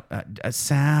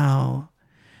Sal.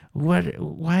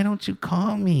 Why don't you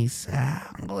call me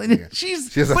Sal? And She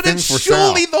has a but thing it's for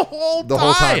Sal. Shuley the whole time. The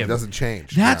whole time. It doesn't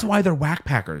change. That's Yeah. why they're whack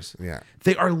packers. Yeah.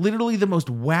 They are literally the most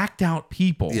whacked out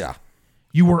people. Yeah.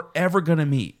 You were ever gonna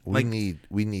meet. We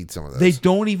need some of those. They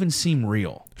don't even seem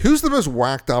real. Who's the most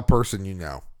whacked out person you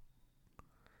know?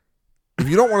 If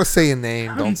you don't want to say a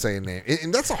name, don't say a name.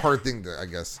 And that's a hard thing to, I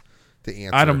guess, to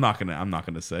answer. I'm not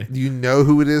gonna say. Do you know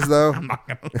who it is though? I'm not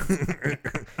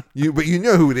gonna. But you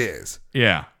know who it is.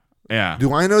 Yeah.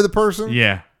 Do I know the person?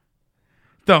 Yeah.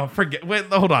 Don't forget. Wait,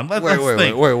 hold on. Let's think. Let's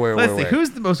think. Wait.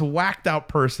 Who's the most whacked out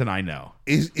person I know?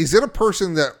 Is it a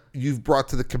person that you've brought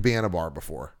to the Cabana Bar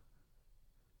before?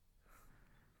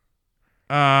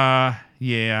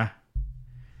 Yeah.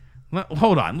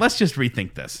 Hold on. Let's just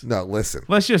rethink this. No, listen.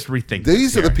 Let's just rethink.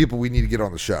 These are the people we need to get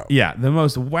on the show. Yeah,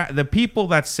 the people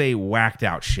that say whacked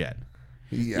out shit.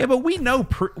 Yeah, but we know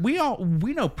we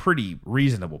know pretty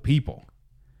reasonable people.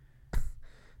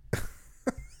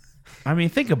 I mean,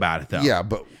 think about it though. Yeah,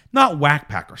 but not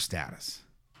whackpacker status.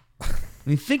 I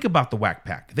mean, think about the whack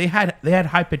pack. They had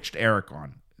high pitched Eric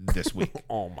on this week.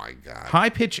 Oh my god, high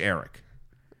pitch Eric.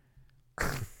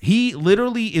 He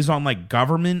literally is on like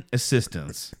government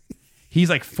assistance. He's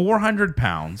like 400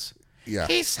 pounds. Yeah,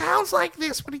 he sounds like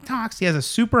this when he talks. He has a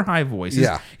super high voice.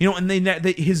 And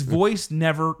his voice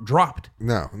never dropped.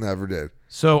 No, never did.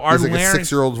 So our he's like a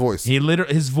 6-year-old voice.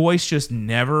 His voice just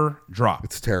never dropped.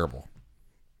 It's terrible.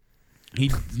 He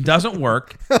doesn't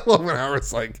work. I love when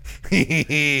Howard's like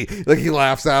he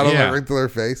laughs at them like right to their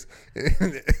face.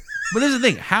 But there's the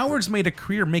thing. Howard's made a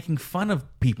career making fun of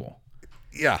people.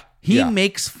 Yeah. He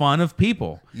makes fun of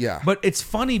people. Yeah. But it's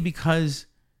funny because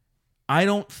I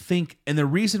don't think, and the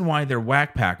reason why they're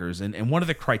whackpackers, and one of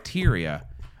the criteria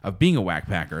of being a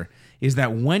whackpacker is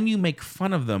that when you make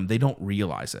fun of them, they don't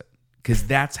realize it because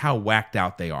that's how whacked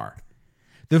out they are.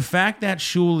 The fact that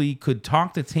Shuley could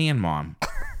talk to Tan Mom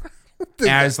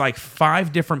as like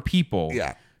 5 different people,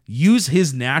 use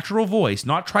his natural voice,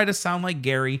 not try to sound like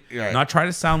Gary, not try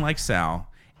to sound like Sal,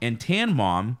 and Tan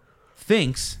Mom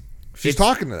thinks she's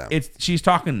talking to them. She's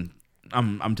talking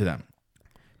to them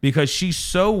because she's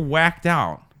so whacked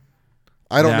out.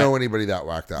 I don't know anybody that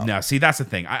whacked out. No, see, that's the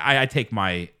thing. I take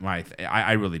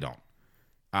I really don't.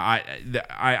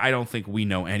 I don't think we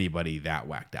know anybody that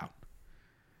whacked out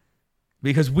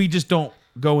because we just don't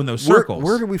go in those circles.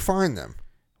 Where do we find them?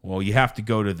 Well, you have to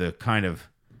go to the kind of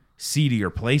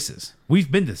seedier places.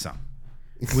 We've been to some.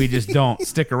 We just don't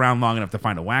stick around long enough to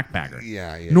find a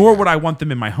whackpacker. Nor would I want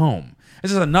them in my home. This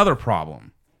is another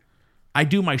problem. I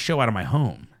do my show out of my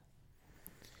home.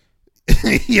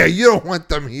 Yeah, you don't want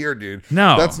them here, dude.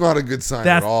 No. That's not a good sign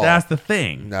at all. That's the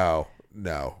thing. No.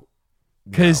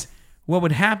 Because what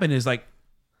would happen is like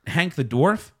Hank the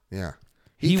Dwarf. Yeah.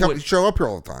 He would show up here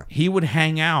all the time. He would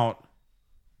hang out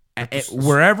at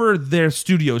wherever their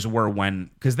studios were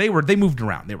because they moved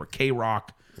around. They were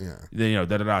K-Rock,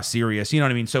 Sirius. You know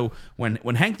what I mean? So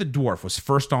when Hank the Dwarf was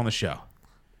first on the show,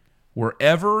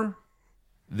 wherever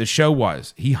the show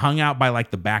was, he hung out by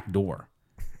like the back door.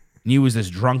 And he was this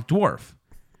drunk dwarf.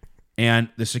 And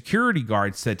the security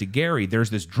guard said to Gary, there's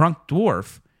this drunk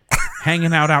dwarf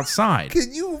hanging out outside.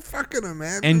 Can you fucking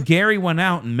imagine? And Gary went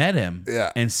out and met him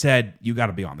and said, you got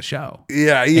to be on the show.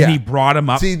 Yeah. And he brought him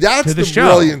up to the show. See, that's the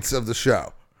brilliance of the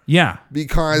show. Yeah.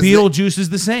 Because Beetlejuice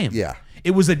is the same. Yeah.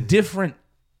 It was a different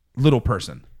little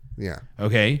person. Yeah.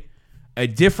 Okay? A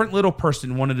different little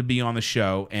person wanted to be on the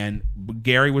show, and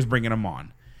Gary was bringing him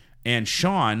on. And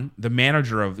Sean, the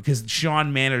manager because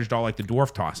Sean managed all like the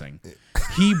dwarf tossing,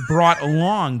 he brought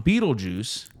along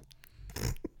Beetlejuice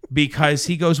because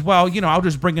he goes, well, I'll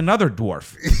just bring another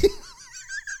dwarf.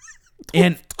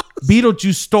 And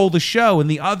Beetlejuice stole the show, and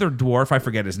the other dwarf, I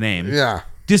forget his name,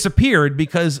 disappeared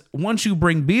because once you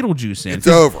bring Beetlejuice in, it's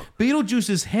over.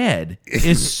 Beetlejuice's head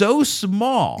is so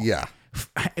small. Yeah.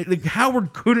 Like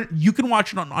Howard couldn't. You can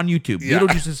watch it on YouTube.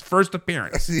 Beetlejuice's first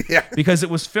appearance. Because it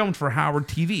was filmed for Howard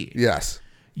TV. Yes.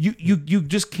 You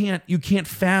just can't. You can't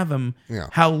fathom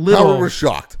how little Howard was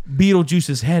shocked.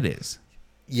 Beetlejuice's head is.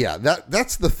 Yeah,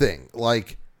 that's the thing.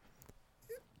 Like,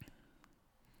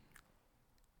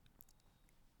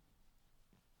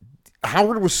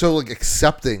 Howard was so like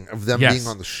accepting of them being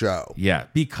on the show. Yeah,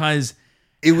 because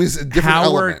it was a different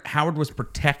element. Howard was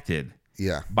protected.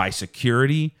 Yeah. By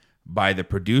security. By the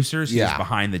producers, he's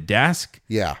behind the desk.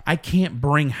 Yeah. I can't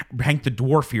bring Hank the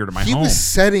Dwarf here to my home. He was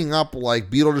setting up like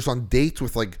Beetlejuice on dates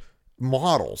with like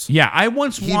models. Yeah, I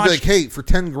once He'd watched. be like, hey, for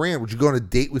 $10,000, would you go on a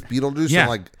date with Beetlejuice and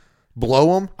like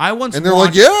blow him? And they're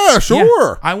like, yeah,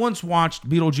 sure. I once watched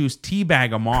Beetlejuice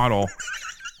teabag a model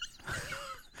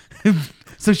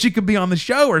so she could be on the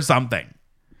show or something.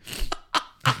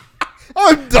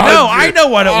 I'm done. No, I know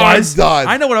what it was. I'm done.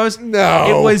 I know what it was.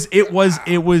 No, it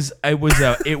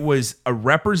was a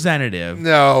representative.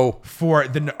 No, for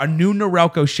a new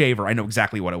Norelco shaver. I know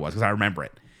exactly what it was because I remember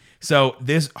it. So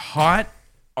this hot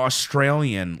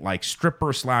Australian like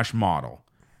stripper / model,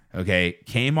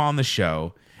 came on the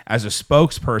show as a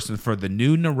spokesperson for the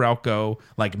new Norelco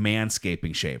like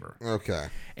manscaping shaver. Okay.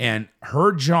 And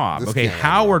her job,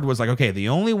 Howard was like, the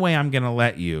only way I'm going to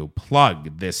let you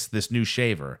plug this new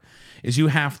shaver is you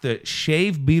have to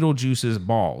shave Beetlejuice's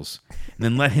balls and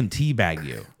then let him teabag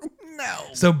you.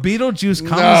 No. So Beetlejuice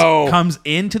comes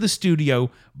into the studio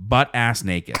butt-ass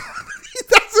naked. He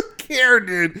doesn't care,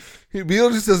 dude.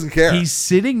 Beetlejuice doesn't care. He's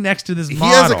sitting next to this model.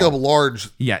 He has like a large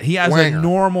he has wanger. a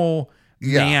normal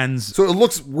man's... So it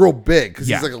looks real big because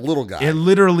he's like a little guy. It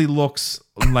literally looks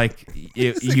like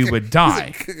you would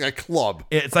die. It's like a club.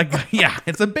 It's like,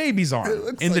 it's a baby's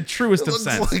arm in the truest of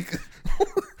sense.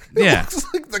 It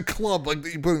looks like the club like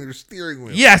that you put in your steering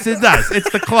wheel. Yes, it does. It's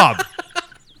the club.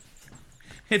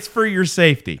 It's for your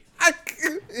safety.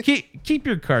 Keep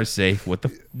your car safe with the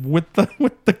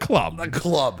club. The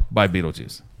club by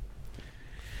Beetlejuice.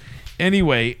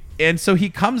 Anyway, and so he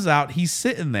comes out. He's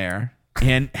sitting there,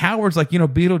 and Howard's like,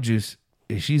 Beetlejuice,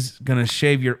 she's gonna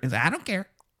shave your. He's like, I don't care.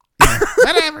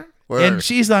 Whatever. And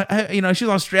she's like, she's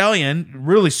Australian,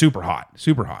 really super hot.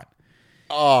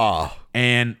 Oh.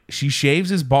 And she shaves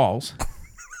his balls.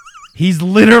 He's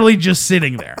literally just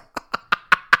sitting there.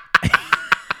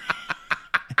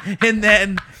 And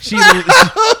then she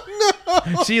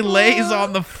lays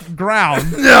on the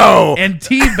ground and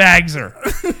teabags her.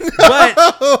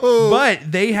 But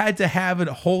they had to have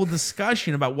a whole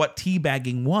discussion about what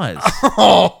teabagging was.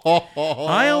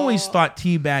 I always thought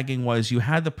teabagging was you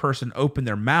had the person open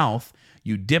their mouth,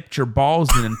 you dipped your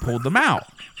balls in and pulled them out.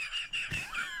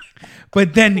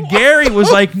 But then Gary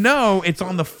was like, no, it's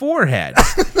on the forehead.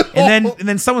 And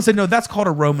then someone said, no, that's called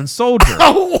a Roman soldier.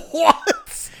 What?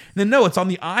 And then, no, it's on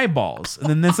the eyeballs. And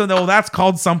then they said, oh, that's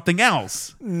called something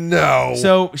else. No.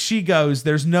 So she goes,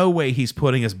 there's no way he's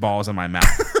putting his balls in my mouth.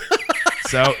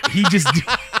 So he just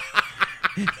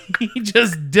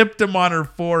dipped them on her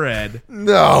forehead.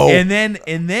 No. And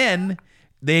then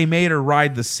they made her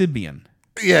ride the Sibian.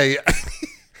 Yeah.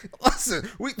 Listen,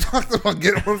 we talked about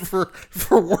getting one for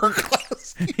work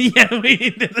last week. Yeah, we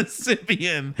did a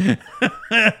Sibian.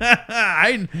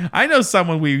 I know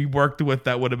someone we worked with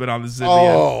that would have been on the Sibian.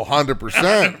 Oh,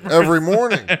 100%. Every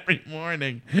morning. Every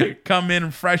morning. Come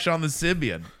in fresh on the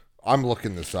Sibian. I'm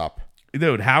looking this up.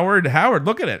 Dude, Howard,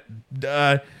 look at it.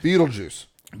 Beetlejuice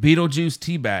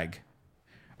teabag.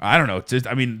 I don't know. It's just,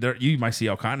 you might see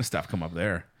all kind of stuff come up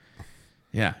there.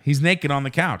 Yeah, he's naked on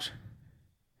the couch.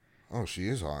 Oh, she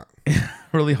is hot.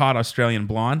 Really hot Australian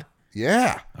blonde.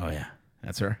 Yeah. Oh yeah,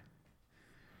 that's her.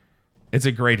 It's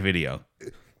a great video.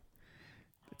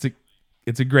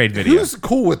 It's a great video. Who's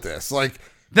cool with this? Like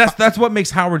that's what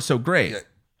makes Howard so great.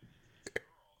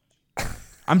 Yeah.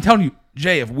 I'm telling you,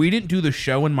 Jay, if we didn't do the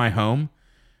show in my home,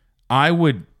 I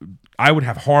would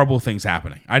have horrible things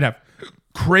happening. I'd have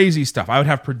crazy stuff. I would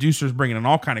have producers bringing in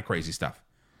all kind of crazy stuff.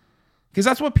 Because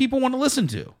that's what people want to listen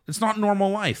to. It's not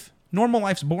normal life. Normal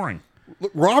life's boring.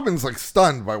 Look, Robin's like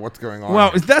stunned by what's going on.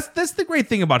 Well, that's the great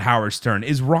thing about Howard Stern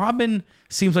is Robin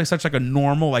seems like such like a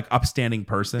normal, like upstanding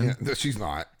person. Yeah, she's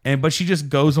not. But she just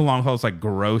goes along with all this like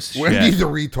gross shit. Wendy the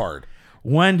retard.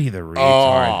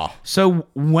 Oh. So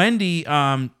Wendy,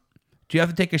 do you have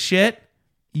to take a shit?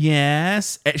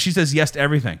 Yes. She says yes to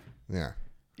everything. Yeah.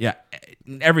 Yeah.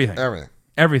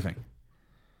 Everything.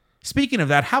 Speaking of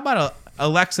that, how about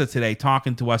Alexa today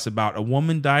talking to us about a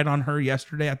woman died on her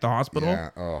yesterday at the hospital?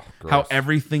 Yeah. Oh, gross. How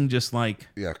everything just like...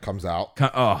 Yeah, comes out.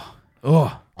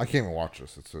 Oh. I can't even watch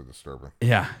this. It's so disturbing.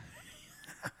 Yeah.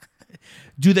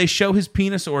 Do they show his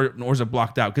penis or is it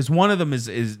blocked out? Because one of them is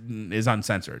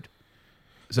uncensored.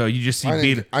 So you just see... I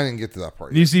didn't get to that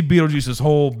part yet. You see Beetlejuice's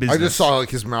whole business. I just saw like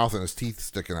his mouth and his teeth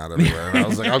sticking out everywhere. And I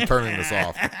was like, I'm turning this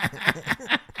off.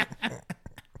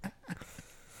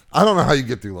 I don't know how you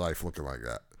get through life looking like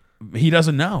that. He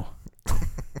doesn't know.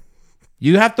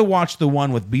 You have to watch the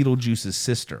one with Beetlejuice's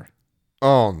sister.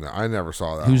 Oh, no. I never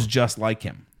saw that. Who's just like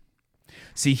him.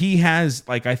 See, he has,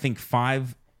 like, I think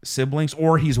 5 siblings,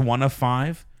 or he's one of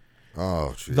 5.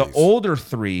 Oh, jeez. The older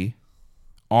 3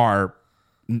 are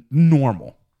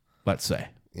normal, let's say.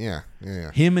 Yeah.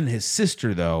 Him and his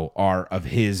sister, though, are of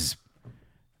his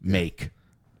make.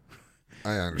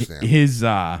 I understand. His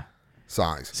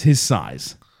size. His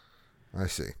size. I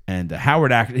see. And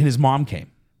Howard acted, and his mom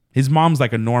came. His mom's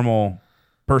like a normal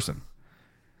person.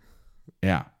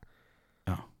 Yeah.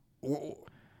 Oh.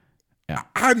 Yeah.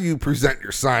 How do you present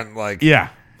your son like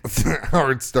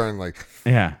Howard Stern? Like,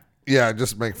 yeah,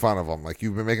 just make fun of him. Like,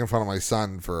 you've been making fun of my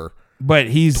son for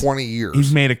 20 years.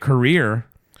 He's made a career.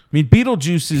 I mean,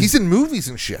 he's in movies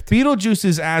and shit. Beetlejuice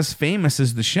is as famous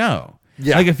as the show.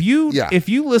 Yeah. Like, if you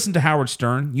listen to Howard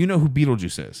Stern, you know who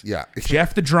Beetlejuice is. Yeah.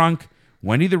 Jeff the drunk,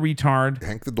 Wendy the retard,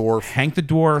 Hank the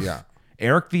dwarf. Yeah.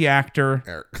 Eric the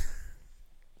actor.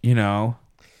 You know,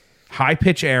 high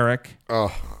pitch Eric.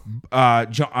 Oh.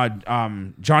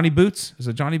 Johnny Boots. Is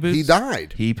it Johnny Boots? He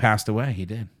died. He passed away. He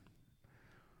did.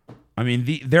 I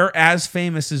mean, they're as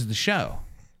famous as the show.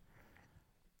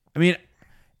 I mean,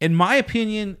 In my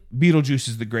opinion, Beetlejuice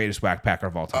is the greatest whack packer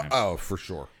of all time. Oh, for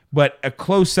sure. But a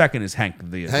close second is Hank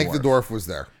the Dwarf. Hank the Dwarf was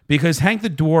there. Because Hank the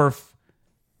Dwarf,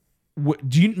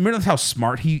 do you remember how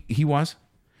smart he was?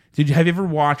 Have you ever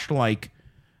watched like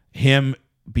him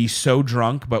be so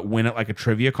drunk but win at like a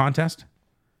trivia contest?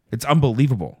 It's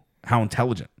unbelievable how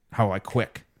intelligent, how like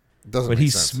quick. Doesn't but make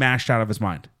he's sense. smashed out of his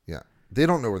mind. Yeah. They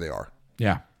don't know where they are.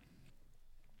 Yeah.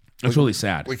 It's really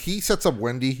sad. Like he sets up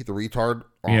Wendy, the retard,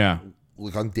 on,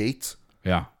 like on dates.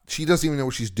 Yeah. She doesn't even know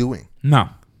what she's doing. No.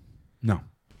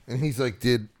 And he's like,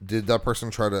 did that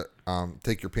person try to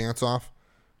take your pants off?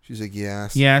 She's like,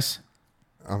 yes. Yes.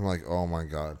 I'm like, oh my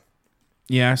God.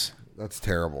 Yes. That's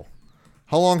terrible.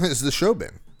 How long has the show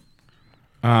been?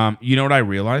 You know what I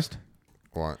realized?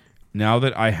 What? Now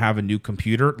that I have a new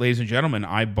computer, ladies and gentlemen,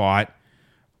 I bought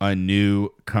a new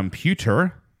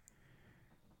computer.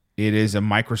 It is a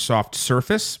Microsoft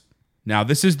Surface. Now,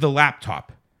 this is the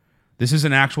laptop. This is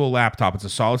an actual laptop. It's a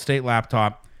solid-state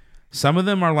laptop. Some of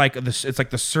them are like it's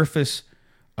like the Surface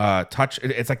Touch.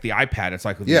 It's like the iPad. It's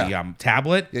like the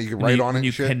tablet. Yeah, you can write on it.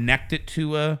 You shit. connect it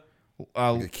to a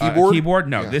keyboard. Keyboard.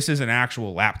 No, this is an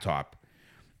actual laptop.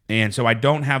 And so I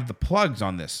don't have the plugs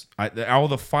on this. All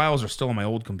the files are still on my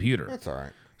old computer. That's all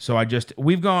right. So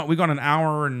we've gone an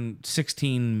hour and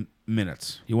 16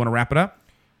 minutes. You want to wrap it up?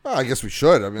 Well, I guess we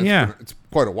should. I mean, it's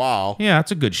quite a while. Yeah,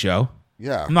 it's a good show.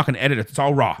 Yeah. I'm not going to edit it. It's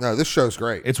all raw. No, this show's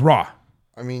great. It's raw.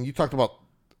 I mean, you talked about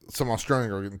some Australian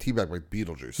girl getting teabagged by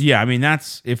Beetlejuice. Yeah, I mean,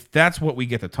 if that's what we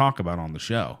get to talk about on the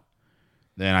show,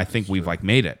 then I think we've like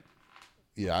made it.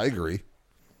 Yeah, I agree.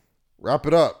 Wrap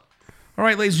it up. All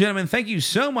right, ladies and gentlemen, thank you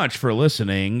so much for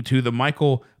listening to the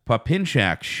Michael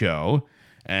Papinchak Show.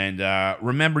 And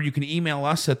remember, you can email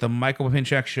us at the Michael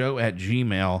Papinchak Show at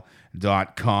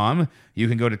gmail.com. You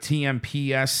can go to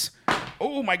TMPS.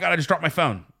 Oh, my God, I just dropped my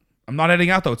phone. I'm not editing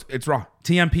out, though. It's raw.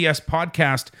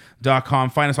 TMPSpodcast.com.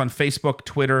 Find us on Facebook,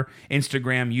 Twitter,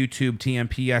 Instagram, YouTube,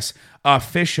 TMPS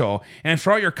Official. And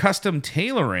for all your custom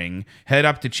tailoring, head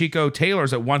up to Chico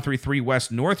Tailors at 133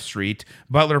 West North Street,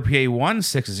 Butler, PA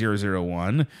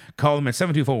 16001. Call them at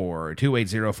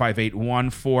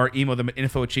 724-280-5814. Email them at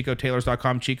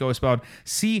info@chicotailors.com. Chico is spelled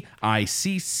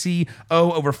CICCO.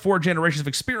 Over 4 generations of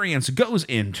experience goes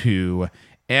into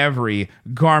every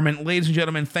garment. Ladies and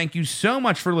gentlemen, thank you so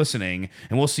much for listening,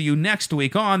 and we'll see you next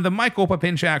week on The Michael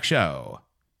Papinchak Show.